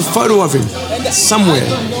I have a photo of him somewhere,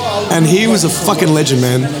 and he was a fucking legend,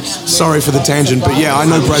 man. Sorry for the tangent, but yeah, I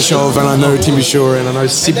know Brasov and I know Timișoara and I know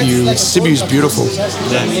Sibiu. Sibiu's beautiful.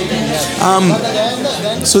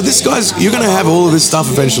 So this guy's, you're gonna have all of this stuff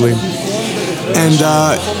eventually. And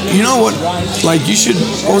you know what? Like you should.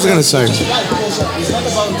 What was I gonna say?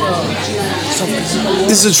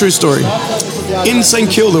 This is a true story. In St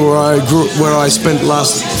Kilda, where I spent the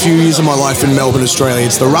last few years of my life in Melbourne, Australia,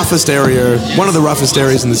 it's the roughest area, one of the roughest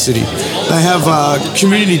areas in the city. They have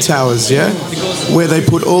community towers, where they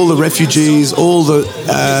put all the refugees, all the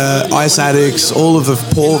ice addicts, all of the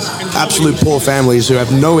poor, absolute poor families who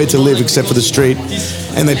have nowhere to live except for the street,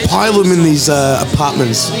 and they pile them in these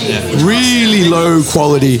apartments, really low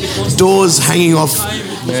quality, doors hanging off.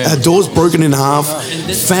 Doors broken in half,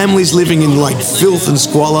 families living in like filth and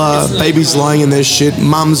squalor, babies lying in their shit,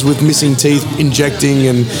 mums with missing teeth injecting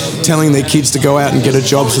and telling their kids to go out and get a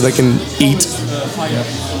job so they can eat.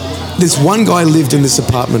 This one guy lived in this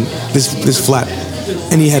apartment, this flat,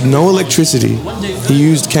 and he had no electricity. He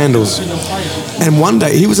used candles. And one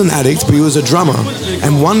day, he was an addict, but he was a drummer.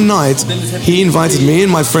 And one night, he invited me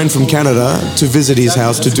and my friend from Canada to visit his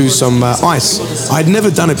house to do some ice. I'd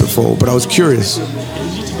never done it before, but I was curious.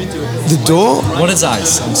 The door... What is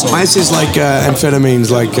ice? I'm sorry. Ice is like amphetamines,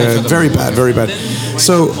 like very bad, very bad.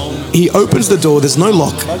 So he opens the door. There's no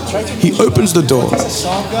lock. He opens the door,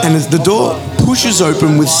 and the door pushes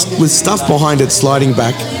open with stuff behind it sliding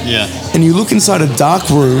back. Yeah. And you look inside a dark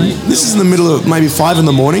room. This is in the middle of maybe 5 in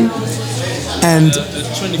the morning, and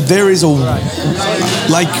there is a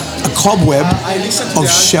cobweb of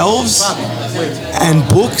shelves and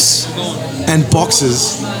books and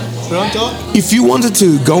boxes. If you wanted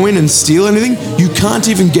to go in and steal anything, you can't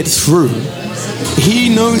even get through. He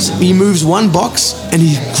knows. He moves one box and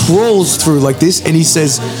he crawls through like this, and he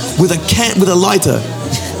says, with a lighter,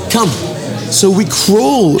 "Come." So we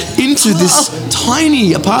crawl into this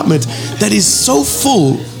tiny apartment that is so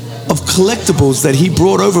full of collectibles that he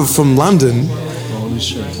brought over from London,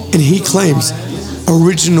 and he claims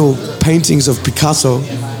original paintings of Picasso,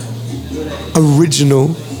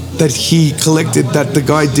 original, that he collected, that the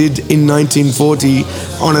guy did in 1940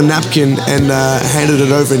 on a napkin and handed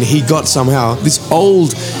it over, and he got somehow. This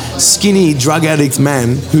old, skinny drug addict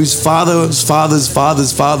man whose father's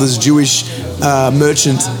Jewish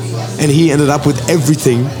merchant, and he ended up with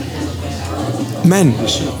everything. Man,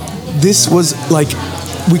 this was like,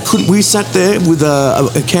 we sat there with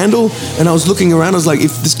a candle, and I was looking around. I was like,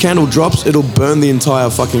 if this candle drops, it'll burn the entire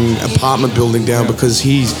fucking apartment building down, because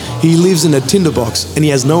he lives in a tinderbox and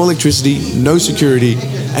he has no electricity, no security,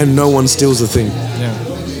 and no one steals a thing. Yeah.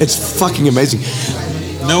 It's fucking amazing.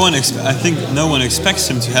 I think no one expects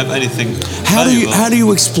him to have anything. How do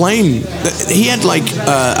you explain? He had like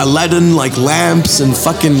Aladdin like lamps and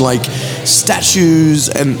fucking like statues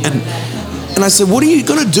and I said, what are you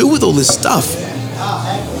gonna do with all this stuff?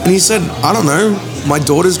 And he said, I don't know. My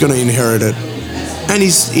daughter's gonna inherit it. And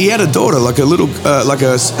he had a daughter, like a little like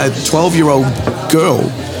a 12-year-old girl,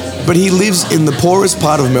 but he lives in the poorest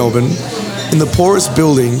part of Melbourne, in the poorest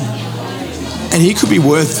building, and he could be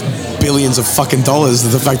worth billions of fucking dollars.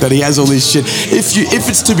 The fact that he has all this shit, if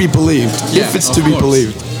it's to be believed,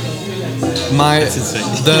 believed.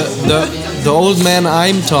 The old man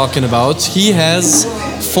I'm talking about, he has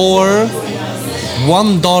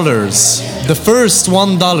 $1, the first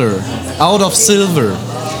 $1 out of silver.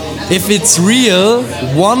 If it's real,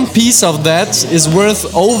 one piece of that is worth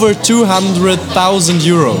over 200,000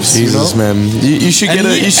 euros. Jesus, man, you should get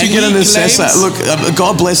an assessor. Look,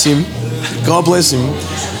 God bless him. God bless him.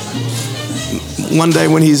 One day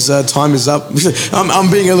when his time is up, I'm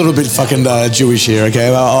being a little bit fucking Jewish here,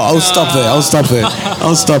 okay? I'll stop there. All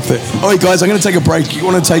right, guys, I'm going to take a break. You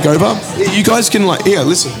want to take over? You guys can, like, here,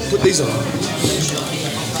 listen, put these on.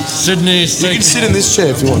 Sydney, you can sit in this chair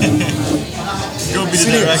if you want. Go be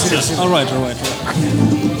the director. All right.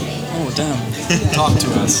 Oh, damn. Talk to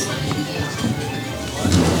us.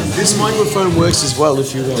 This microphone works as well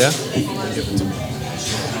if you want. Yeah?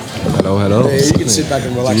 Hello. Yeah, you can sit back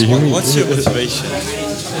and relax. What's your motivation?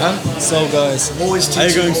 So, guys, Always Are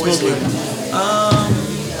you going smoking? I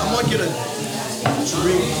might get a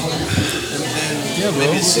drink. yeah, bro.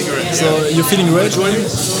 Maybe a cigarette. So, you're feeling great? You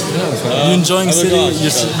enjoying the city?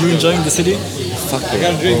 You enjoying the city? I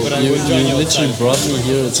got a drink, but I'm enjoying You literally brought me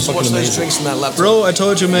here. It's fucking Watch those amazing. drinks from that laptop. Bro, I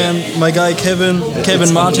told you, man. My guy Kevin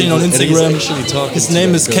Martin on And he's Instagram. actually talking His to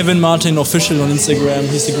name that is girl. Kevin Martin Official on Instagram.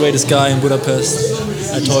 He's the greatest guy in Budapest.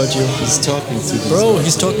 I told you. He's talking to this. Bro,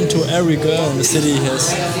 he's talking to every girl in the city.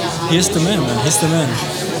 He's the man, man. He's the man.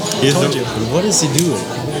 I told you. What is he doing?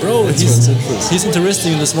 Bro, he's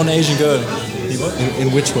interested in this one Asian girl.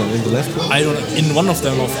 In which one? In the left one? I don't know. In one of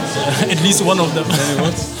them, at least one of them.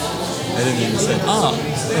 What? I didn't even say.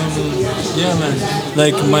 Yeah, man.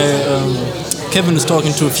 Like my Kevin is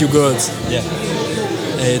talking to a few girls. Yeah.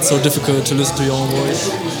 It's so difficult to listen to your own voice.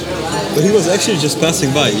 But he was actually just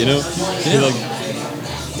passing by, you know? Yeah.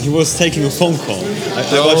 He was taking a phone call. I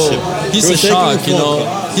watched him. He's He a was taking shark, you phone know.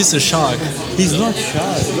 call. He's a shark. He's not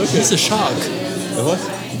shy. Look at He's a shark. the what?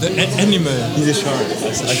 The animal. He's a shark. I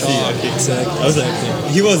see. Exactly. I was like,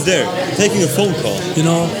 he was there taking a phone call. You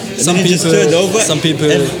know, And some then he just people. turned over. Some people.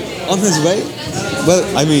 And on his way. Well,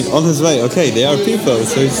 I mean, on his way. Okay, they are people.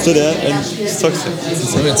 So he stood there and talked to him.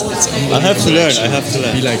 I have to learn.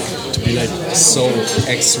 To be like so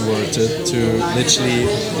extroverted, to literally.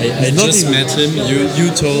 I not just even- met him. You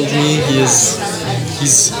told me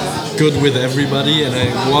he's good with everybody, and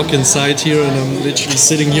I walk inside here and I'm literally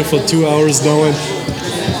sitting here for 2 hours now and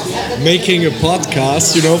making a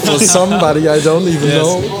podcast, you know, for somebody I don't even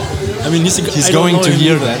know. I mean, he's He's going to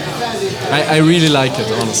hear that. I really like it,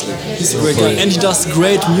 honestly. He's a great guy, and he does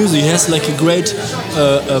great music. He has like a great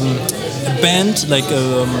band, like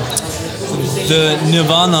the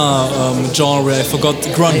Nirvana genre. I forgot,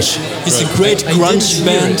 grunge. He's a great grunge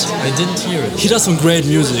band. I didn't hear it. He does some great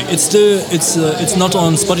music. It's not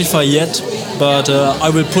on Spotify yet, but I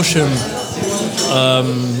will push him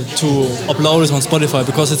to upload it on Spotify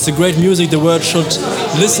because it's a great music. The world should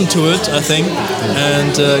listen to it, I think.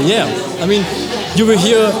 And I mean, you will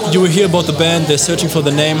hear about the band. They're searching for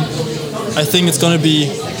the name. I think it's gonna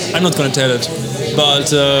be. I'm not gonna tell it,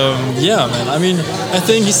 but man. I mean, I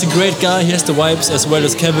think he's a great guy. He has the vibes as well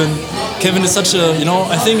as Kevin. Kevin is such a,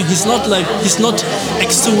 I think he's not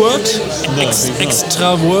extrovert,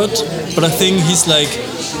 extravert, but I think he's like, he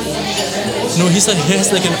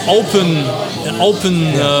has like an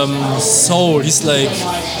open soul. He's like,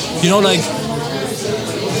 like,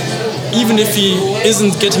 even if he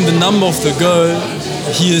isn't getting the number of the girl,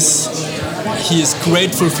 he is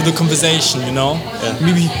grateful for the conversation.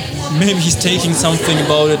 Maybe he's taking something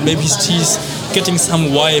about it. Maybe he's getting some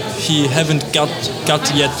vibe he haven't got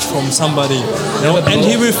yet from somebody, and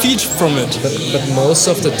he will feed from it. But most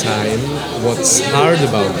of the time, what's hard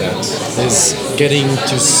about that is getting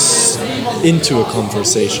into a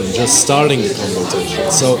conversation, just starting the conversation.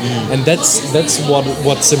 So, and that's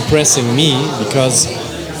what's impressing me, because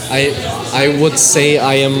I would say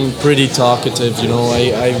I am pretty talkative.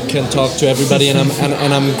 I can talk to everybody, and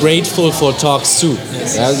I'm grateful for talks too.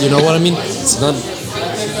 You know what I mean? It's not.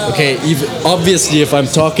 Okay, obviously, if I'm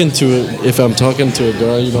talking to a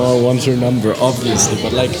girl, I want her number, obviously.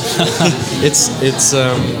 But like, it's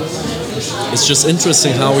just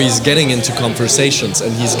interesting how he's getting into conversations,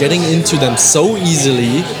 and he's getting into them so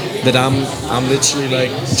easily that I'm literally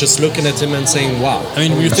like just looking at him and saying, "Wow." I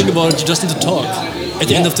mean, when you think about it, you just need to talk. At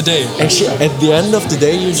the end of the day. Actually, at the end of the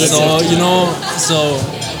day, you just. So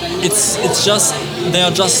it's just they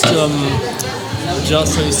are just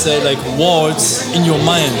how you say, like walls in your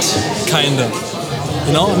mind, kinda. I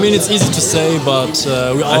mean, it's easy to say, but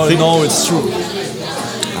we all know it's true.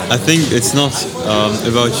 I think it's not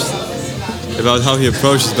about how he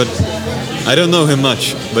approaches, but I don't know him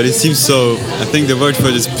much. But it seems so. I think the word for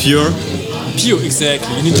it is pure. Pure,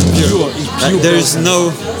 exactly. You need to be pure. There is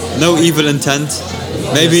no evil intent.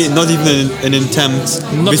 Maybe not even an intent.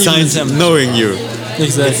 Besides knowing you.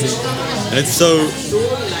 Exactly. And it's so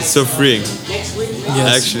freeing. Yes.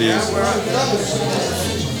 Actually,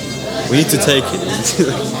 we need to take it.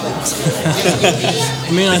 I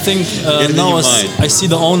mean, I think now I see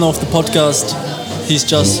the owner of the podcast. He's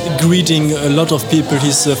just greeting a lot of people.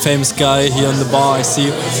 He's a famous guy here in the bar. I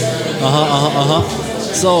see.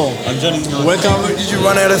 So, welcome. Did you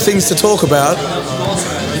run out of things to talk about?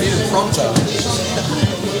 You need a prompter.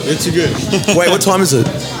 It's good. Wait, what time is it?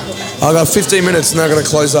 I got 15 minutes and they're going to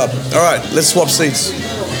close up. All right, let's swap seats.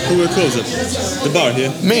 Who will close it? The bar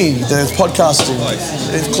here? Me, the podcasting.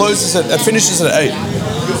 It finishes at 8.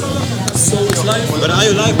 But are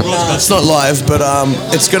you live broadcast? It's not live, but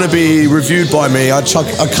it's going to be reviewed by me. I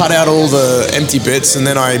cut out all the empty bits and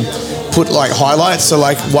then I put like highlights. So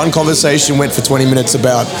like one conversation went for 20 minutes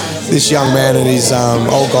about this young man and his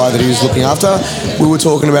old guy that he was looking after. We were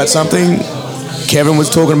talking about something. Kevin was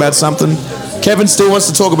talking about something. Kevin still wants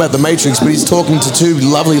to talk about The Matrix, but he's talking to two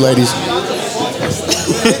lovely ladies.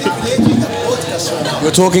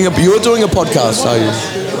 You're doing a podcast, are you?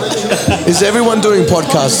 Is everyone doing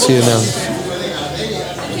podcasts here now?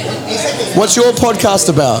 What's your podcast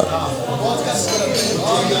about?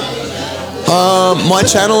 My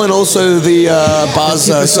channel and also the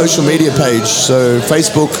bar's social media page. So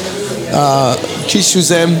Facebook,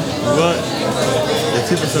 Kishuzem.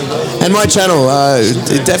 And my channel,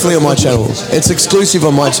 definitely on my channel. It's exclusive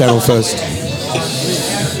on my channel first.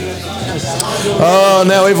 Oh,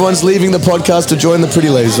 now everyone's leaving the podcast to join the pretty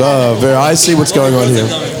ladies. Oh, I see what's going on here.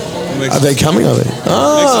 Are they coming, are they?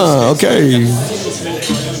 Ah, okay.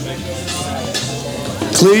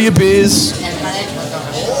 Clear your beers.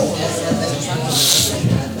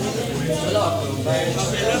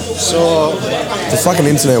 So, if the fucking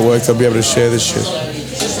internet worked, I'll be able to share this shit.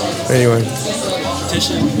 Anyway.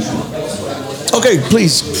 Okay,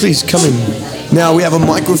 please come in. Now we have a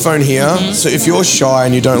microphone here, so if you're shy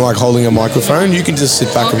and you don't like holding a microphone, you can just sit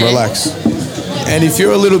back and relax. And if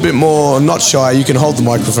you're a little bit more not shy, you can hold the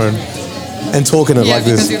microphone and talk in it like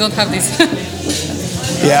this. Because you don't have this.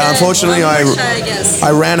 Yeah, unfortunately, I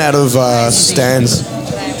ran out of stands.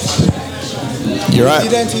 You're right. We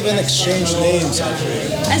didn't even exchange names.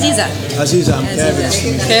 Aziza. Aziza, I'm Kevin.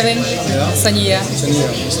 Kevin, Sania.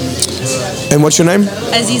 And what's your name?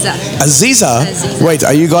 Aziza. Aziza? Wait,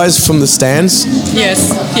 are you guys from the stands?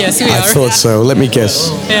 Yes, we are. I thought so. Let me guess.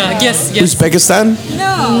 Yeah, guess. Uzbekistan?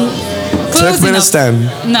 No. Turkmenistan?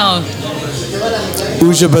 No.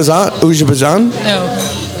 Azerbaijan? No.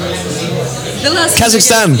 The last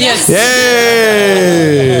Kazakhstan? Yes.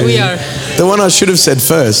 Yay! We are. The one I should have said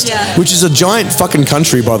first, Yeah. which is a giant fucking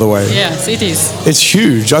country, by the way. Yes, it is. It's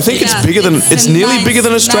huge. I think it's Yeah, bigger than. It's the nearly ninth- bigger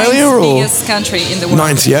than Australia, ninth or biggest country in the world.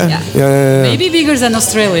 ninth. Yeah. Maybe bigger than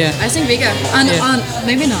Australia. I think bigger. And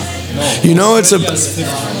maybe not. You know, it's a.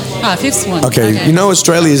 Fifth one. Okay, you know,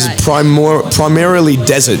 Australia is primarily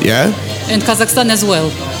desert. Yeah. And Kazakhstan as well.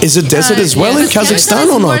 Is it desert as well in Kazakhstan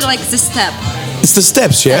or More not? like the steppe. It's the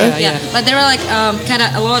steppes, yeah. Yeah, but there are like kind of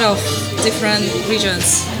a lot of different regions.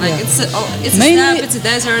 Like it's a Mainly- steppe, it's a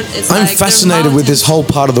desert. It's I'm like fascinated with this whole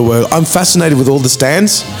part of the world. I'm fascinated with all the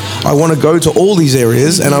stands. I want to go to all these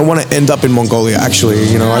areas, and I want to end up in Mongolia. Actually,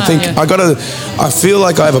 you know, I think I feel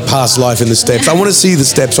like I have a past life in the steppes. I want to see the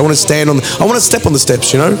steppes. I want to stand on. I want to step on the steps.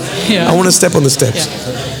 You know, Yeah. I want to step on the steps.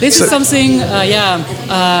 This So- is something,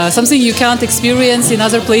 something you can't experience in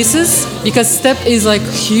other places because steppe is like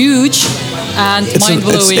huge and mind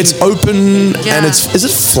blowing. It's open and is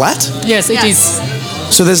it flat? Yes, it is.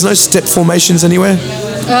 So there's no step formations anywhere.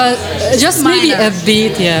 Just maybe a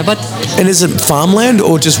bit, yeah, but And is it farmland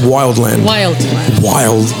or just wild land? wild.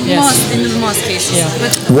 Wild. Most in most cases. Yeah.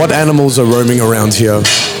 But What animals are roaming around here?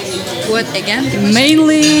 what again?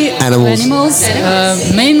 Mainly Animals.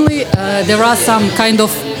 Mainly, there are some kind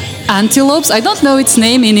of antelopes. I don't know its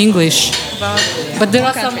name in English, but there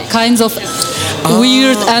are some kinds of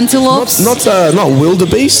weird antelopes. Not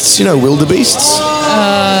wildebeests. You know wildebeests.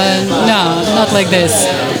 No, not like this.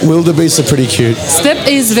 Wildebeests are pretty cute. Steppe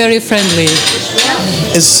is very friendly.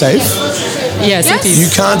 It's safe. Yes, it is. You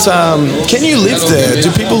can't. Can you live there? Do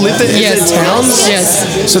people live there? Is Yes. there towns?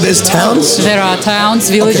 Yes. So there's towns. There are towns,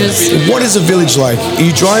 villages. What is a village like?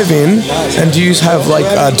 You drive in, and do you have like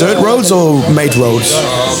dirt roads or made roads?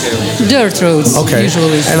 Dirt roads, Okay.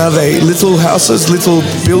 usually. And are they little houses, little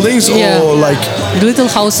buildings, Yeah. or like Little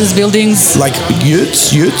houses, buildings.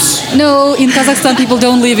 yurts? Yurts? No, in Kazakhstan people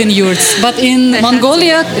don't live in yurts. But in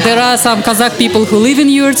Mongolia, there are some Kazakh people who live in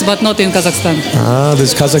yurts, but not in Kazakhstan. Ah,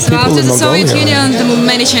 there's Kazakh So people after in the Soviet Mongolia. Union,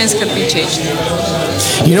 many changes have been changed.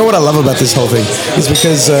 You know what I love about this whole thing is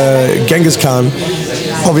because Genghis Khan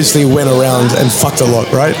obviously went around and fucked a lot,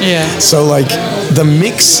 right? Yeah. So like the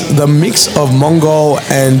mix of Mongol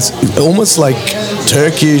and almost like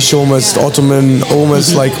Turkish, almost Ottoman,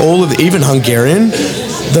 almost like all of even Hungarian.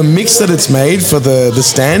 The mix that it's made for the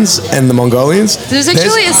stands and the Mongolians. There's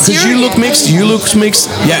actually a Because you series- look mixed. You look mixed.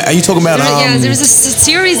 Yeah. Are you talking about? There's a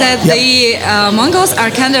theory that the Mongols are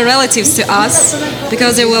kind of relatives to us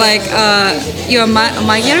because they were like, you're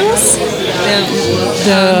Magyars?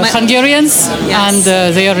 The Hungarians, and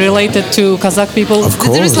they are related to Kazakh people. Of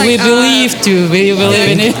course. There's like, we believe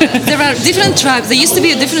in it. There are different tribes. There used to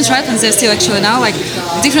be a different tribe, and there's still actually now like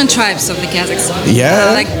different tribes of the Kazakhs.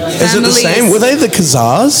 Yeah. Like Is it the families. same? Were they the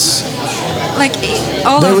Khazars? Like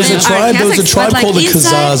all There of was them a tribe. are There was a Kazakhs, tribe but, like, called the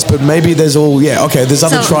inside- Khazars, but maybe there's all. Yeah. Okay. There's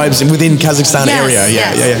other So- tribes within Kazakhstan Yes, area.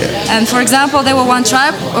 Yeah. yes. Yeah. And for example, there were one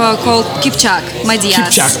tribe called Kipchak, Magyars.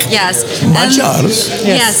 Kipchak. Yes. Magyars?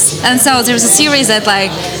 And, yes. And so there's a series that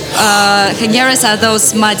like Hungarians are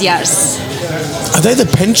those Magyars. Are they the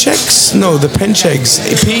Pencheks? No, the Penchegs.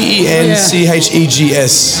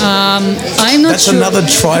 Penchegs. I'm not That's sure. another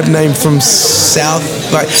tribe name from south.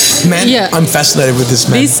 Like, man, Yeah. I'm fascinated with this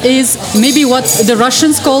man. This is maybe what the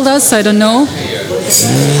Russians called us. I don't know.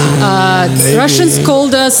 Russians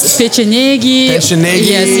called us Pechenegi. Pechenegi.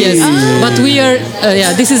 Yes. But we are.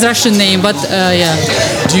 This is Russian name, but yeah.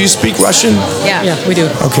 Do you speak Russian? Yeah, we do.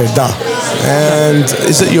 Okay, da. And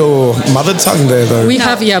is it your mother tongue there though? We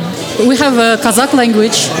have a Kazakh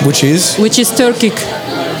language, Which is which is Turkic.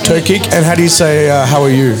 Turkic. And how do you say how are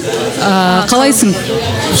you? Kalaysın.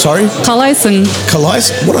 Sorry? Kalaysın.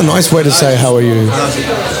 Kalais? What a nice way to say how are you.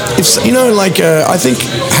 If you know, like I think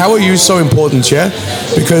how are you is so important, yeah?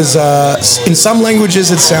 Because in some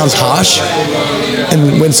languages it sounds harsh,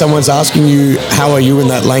 and when someone's asking you how are you in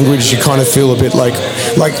that language, you kind of feel a bit like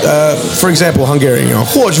for example, Hungarian, you know,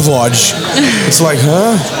 Hodge Vodge. It's like,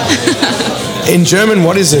 huh? In German,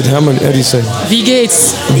 what is it? How do you say? Wie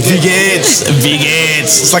geht's? Wie geht's? Wie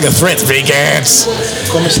geht's? It's like a threat. Wie geht's?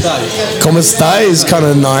 Como stai? Como stai is kind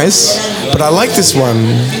of nice, but I like this one.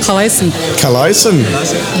 Kalaysın. Kalaisen.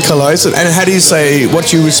 Kalaisen. And how do you say what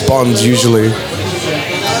do you respond usually?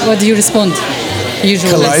 What do you respond?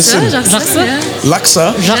 Usually. Kalaisen. Жақсы?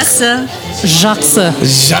 Laksa. Жақсы. Жақсы.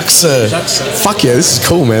 Jaksa. Fuck yeah, this is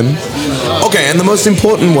cool, man. Okay, and the most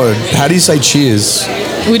important word. How do you say cheers?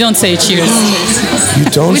 We don't say cheers. You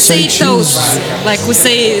don't We say say cheers. toast. Like we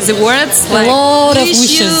say the words. Like, lot of wish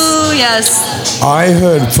wishes. you, yes. I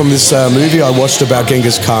heard from this movie I watched about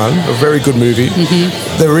Genghis Khan, a very good movie.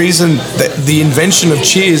 The reason that the invention of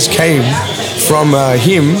cheers came from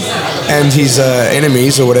him and his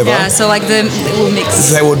enemies or whatever. Yeah, so like they will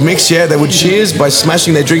mix. They would mix, yeah. They would cheers by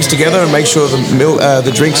smashing their drinks together and make sure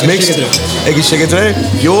the drinks mixed.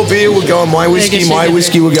 Your beer would go on my whiskey, my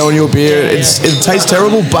whiskey would go on your beer. It tastes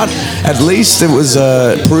terrible, but at least it was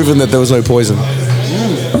proven that there was no poison.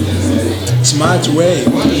 Smart way.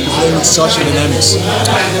 With such dynamics.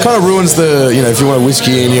 Kind of ruins the, if you want a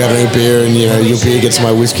whiskey and you have no beer and your beer gets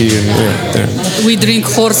my whiskey and We drink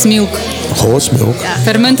horse milk. Horse milk?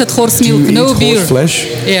 Fermented horse Do you milk, no eat beer. horse flesh?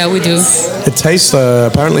 Yeah, we do. It tastes,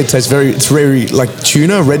 apparently it tastes very like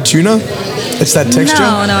tuna, red tuna. It's that texture.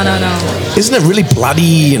 No. Isn't it really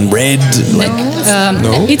bloody and red?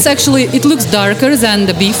 No? It's actually, it looks darker than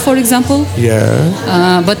the beef, for example.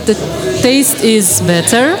 Yeah. But the taste is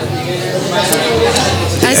better.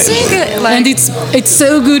 I think and it's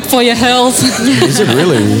so good for your health. Is it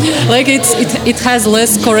really? Like it has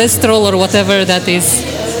less cholesterol or whatever that is.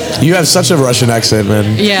 You have such a Russian accent,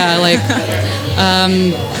 man. Yeah, like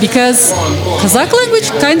because Kazakh language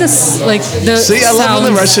kind of like the See, I love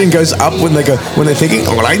when the Russian goes up when they're thinking.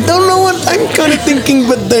 Oh, I don't know what I'm kind of thinking,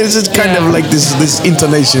 but there's this kind of like this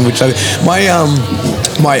intonation which I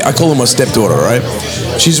call her my stepdaughter, right?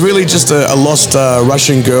 She's really just a lost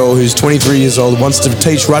Russian girl who's 23 years old, wants to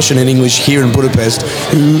teach Russian and English here in Budapest,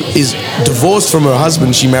 who is divorced from her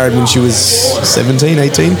husband she married when she was 17,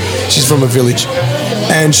 18. She's from a village.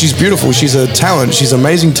 And she's beautiful. She's a talent. She's an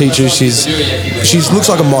amazing teacher. She looks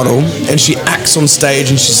like a model, and she acts on stage,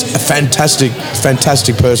 and she's a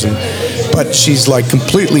fantastic person. But she's like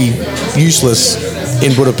completely useless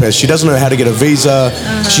in Budapest. She doesn't know how to get a visa.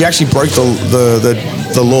 She actually broke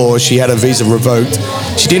the law. She had a visa revoked.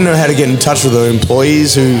 She didn't know how to get in touch with her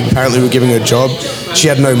employees who apparently were giving her a job. She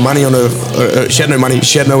had no money on her. She had no money.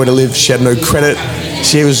 She had nowhere to live. She had no credit.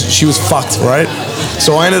 She was fucked, right?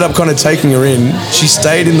 So I ended up kind of taking her in. She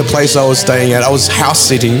stayed in the place I was staying at. I was house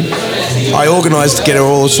sitting. I organised to get her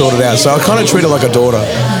all sorted out. So I kind of treat her like a daughter.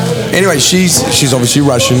 Anyway, she's obviously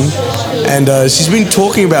Russian, and she's been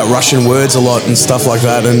talking about Russian words a lot and stuff like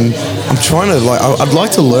that. And I'm trying to I'd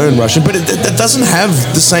like to learn Russian, but it doesn't have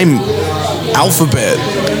the same alphabet.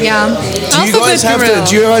 Yeah.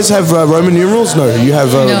 Do you guys have Roman numerals? No, you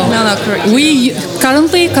have. No, correct. We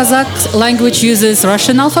currently Kazakh language uses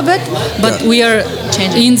Russian alphabet, but we are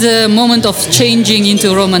in the moment of changing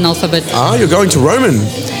into Roman alphabet. Ah, you're going to Roman.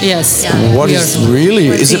 Yes. What is really?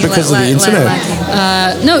 Is it because of the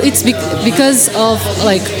internet? No, it's because of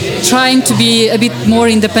like trying to be a bit more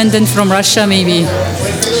independent from Russia, maybe.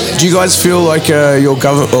 Do you guys feel like your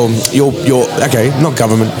government, not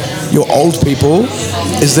government, your old people?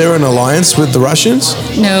 Is there an alliance with the Russians?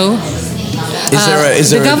 No. Is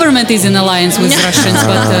there the government is in alliance with Russians,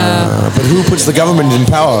 but who puts the government in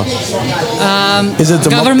power? Is it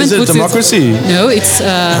democracy? No, it's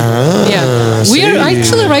We are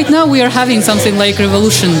actually right now we are having something like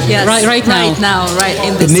revolution. Yes, right now.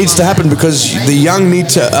 In this it needs to happen because the young need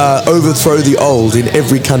to overthrow the old in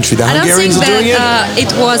every country. The Hungarians are doing it.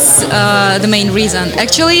 It was the main reason.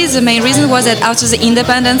 Actually, the main reason was that after the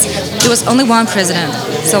independence, there was only one president.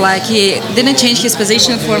 So like he didn't change his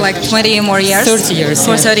position for like 20 more years. 30 years.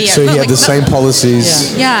 For 30 years. So he had the same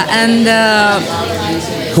policies. Yeah, and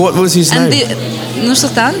what was his name?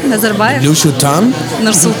 Nursultan Nazarbayev. Nursultan?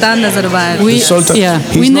 Nursultan Nazarbayev.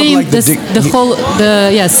 We named the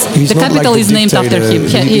capital is named after him.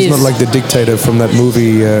 He's not like the dictator from that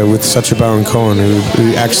movie with Sacha Baron Cohen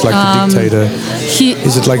who acts like the dictator.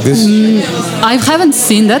 Is it like this? I haven't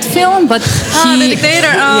seen that film, but the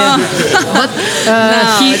dictator. But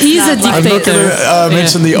he is a dictator. I'm not going to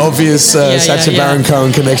mention the obvious Sacha Baron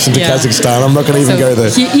Cohen connection to Kazakhstan. I'm not going to even go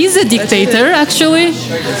there. He is a dictator, actually,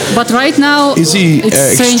 but right now is he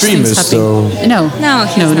extremist though? No,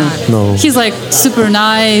 he's not. He's like super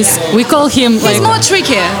nice. We call him like. He's more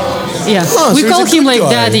tricky. Yeah, so we call him like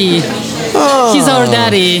daddy. He's our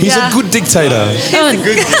daddy. He's a good dictator.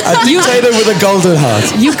 A dictator with a golden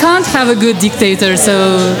heart. You can't have a good dictator,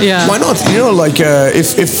 so yeah. Why not?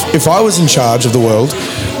 If I was in charge of the world,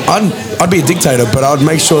 I'd be a dictator, but I'd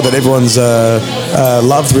make sure that everyone's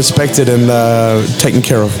loved, respected, and taken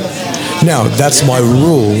care of. Now, that's my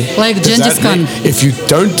rule. Like Genghis Khan. If you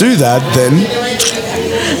don't do that, then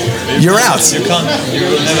you're out. You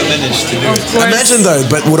will never manage to do it. Imagine though,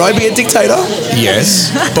 but would I be a dictator?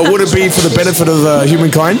 Yes. But would it be for the benefit of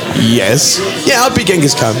humankind? Yes. Yeah, I'd be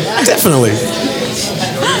Genghis Khan. Definitely.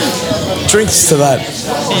 Drinks to that.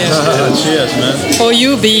 Cheers, man. For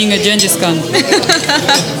you being a Genghis Khan.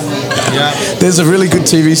 Yeah. There's a really good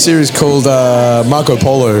TV series called Marco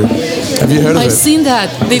Polo. Have you heard of it? I've seen that.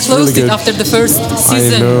 They closed it after the first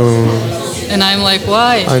season. I know. And and I'm like,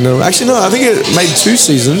 why? I know. Actually, no. I think it made 2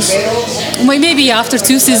 seasons. Maybe after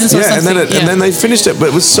 2 seasons or Yeah, something. and then they finished it, but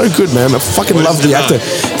it was so good, man. I fucking love the actor.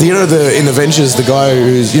 In Avengers, the guy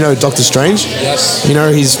who's Doctor Strange. Yes.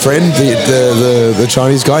 His friend, the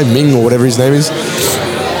Chinese guy, Ming or whatever his name is.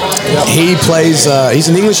 He plays. He's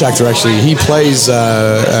an English actor, actually. He plays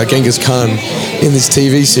Genghis Khan in this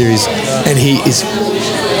TV series, and he is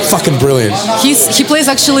fucking brilliant. He plays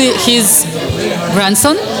actually his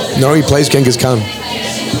grandson. No, he plays Genghis Khan.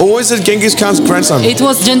 Or is it Genghis Khan's grandson? It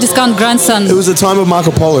was Genghis Khan's grandson. It was the time of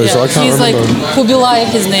Marco Polo, so I can't He's remember. like Kubilai,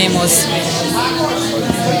 his name was.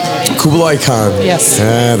 Kublai Khan. Yes.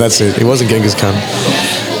 Yeah, that's it. It wasn't Genghis Khan.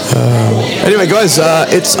 Anyway, guys,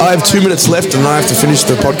 I have 2 minutes left, and I have to finish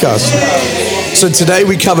the podcast. So today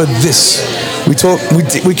we covered this.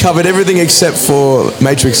 We covered everything except for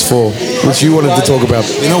Matrix 4, which you wanted to talk about.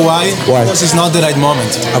 You know why? Why? Because it's not the right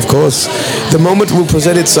moment. Of course. The moment will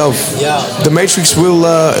present itself. Yeah. The Matrix will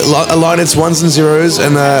align its ones and zeros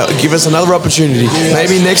and give us another opportunity.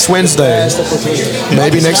 Maybe next Wednesday.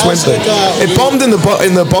 Maybe next Wednesday. It bombed in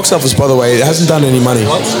the box office, by the way. It hasn't done any money.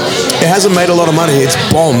 It hasn't made a lot of money. It's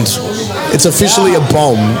bombed. It's officially a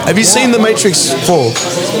bomb. Have you seen The Matrix 4?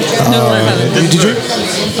 No, I haven't. Did you?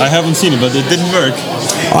 I haven't seen it, but it didn't work.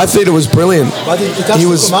 I think it was brilliant. But it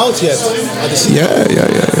hasn't come out yet. Yeah.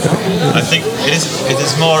 I think it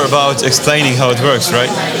is more about explaining how it works, right?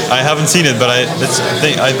 I haven't seen it, but that's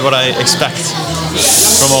what I expect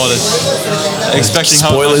from all this. Expecting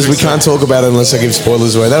Spoilers, we can't talk about it unless I give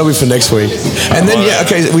spoilers away. That'll be for next week. And then,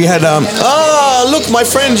 we had, look, my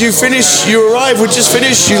friend, you finished, you arrived, we just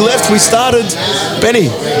finished, you left, we started. Benny.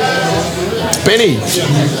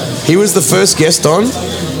 He was the first guest on.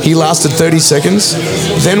 He lasted 30 seconds.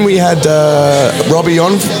 Then we had Robbie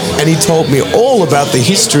on, and he told me all about the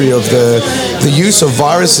history of the use of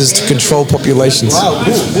viruses to control populations. Wow,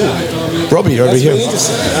 Robbie over here.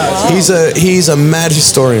 He's a mad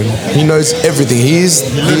historian. He knows everything. He's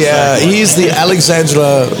the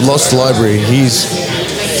Alexandra Lost Library.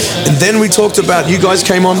 And then we talked about, you guys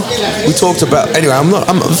came on, we talked about, anyway,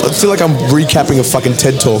 I feel like I'm recapping a fucking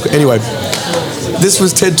TED Talk. Anyway, this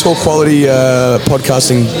was TED Talk quality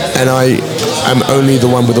podcasting, and I am only the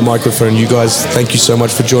one with the microphone. You guys, thank you so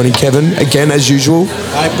much for joining. Kevin, again, as usual.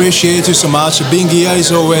 I appreciate you so much. Being here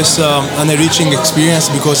is always an enriching experience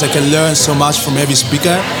because I can learn so much from every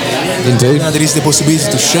speaker. Indeed. And there is the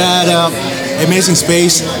possibility to share amazing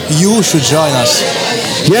space. You should join us.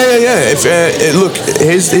 Yeah. Look,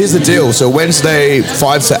 here's the deal. So Wednesday,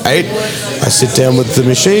 5 to 8, I sit down with the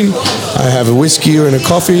machine. I have a whiskey and a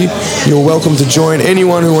coffee. You're welcome to join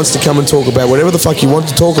anyone who wants to come and talk about whatever the fuck you want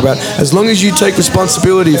to talk about, as long as you take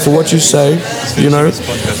responsibility for what you say.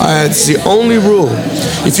 It's the only rule.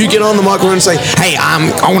 If you get on the microphone and say, "Hey, I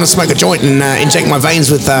want to smoke a joint and inject my veins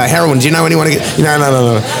with heroin. Do you know anyone?"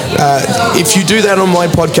 No. If you do that on my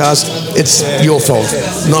podcast, it's your fault,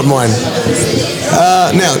 not mine.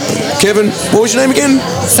 Now, Kevin, what was your name again?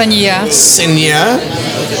 Sanya.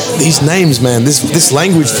 These names, man. This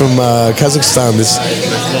language from Kazakhstan.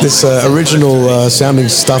 This original sounding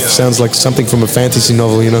stuff sounds like something from a fantasy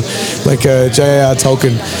novel. Like J.R.R.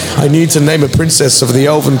 Tolkien. I need to name a princess of the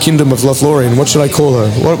Elven Kingdom of Lothlorien. What should I call her?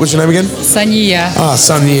 What's your name again? Sanya.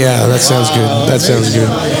 Sanya. That sounds good.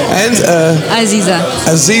 And Aziza.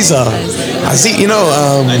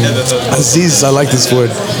 Aziz. I like this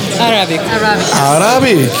word. Arabic.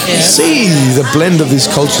 Yeah. See the blend of these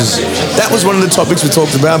cultures. That was one of the topics we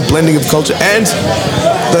talked about, blending of culture, and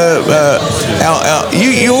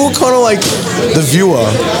you're kind of like the viewer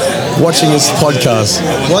watching this podcast.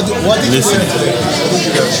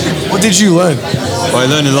 What did you learn? Well, I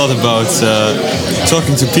learned a lot about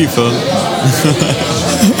talking to people.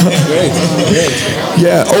 Great.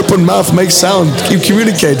 Yeah, open mouth makes sound. You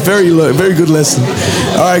communicate. Very good lesson.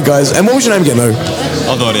 All right, guys. And what was your name again?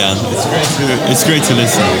 Odorian. It's great to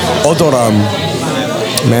listen. Odoram.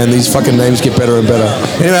 Man, these fucking names get better and better.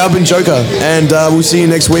 Anyway, I've been Joker, and we'll see you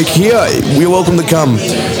next week. Here, we're welcome to come.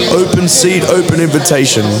 Open seat, open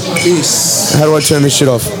invitation. Peace. How do I turn this shit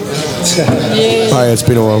off? All right, it's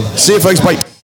been a while. See you, folks. Bye.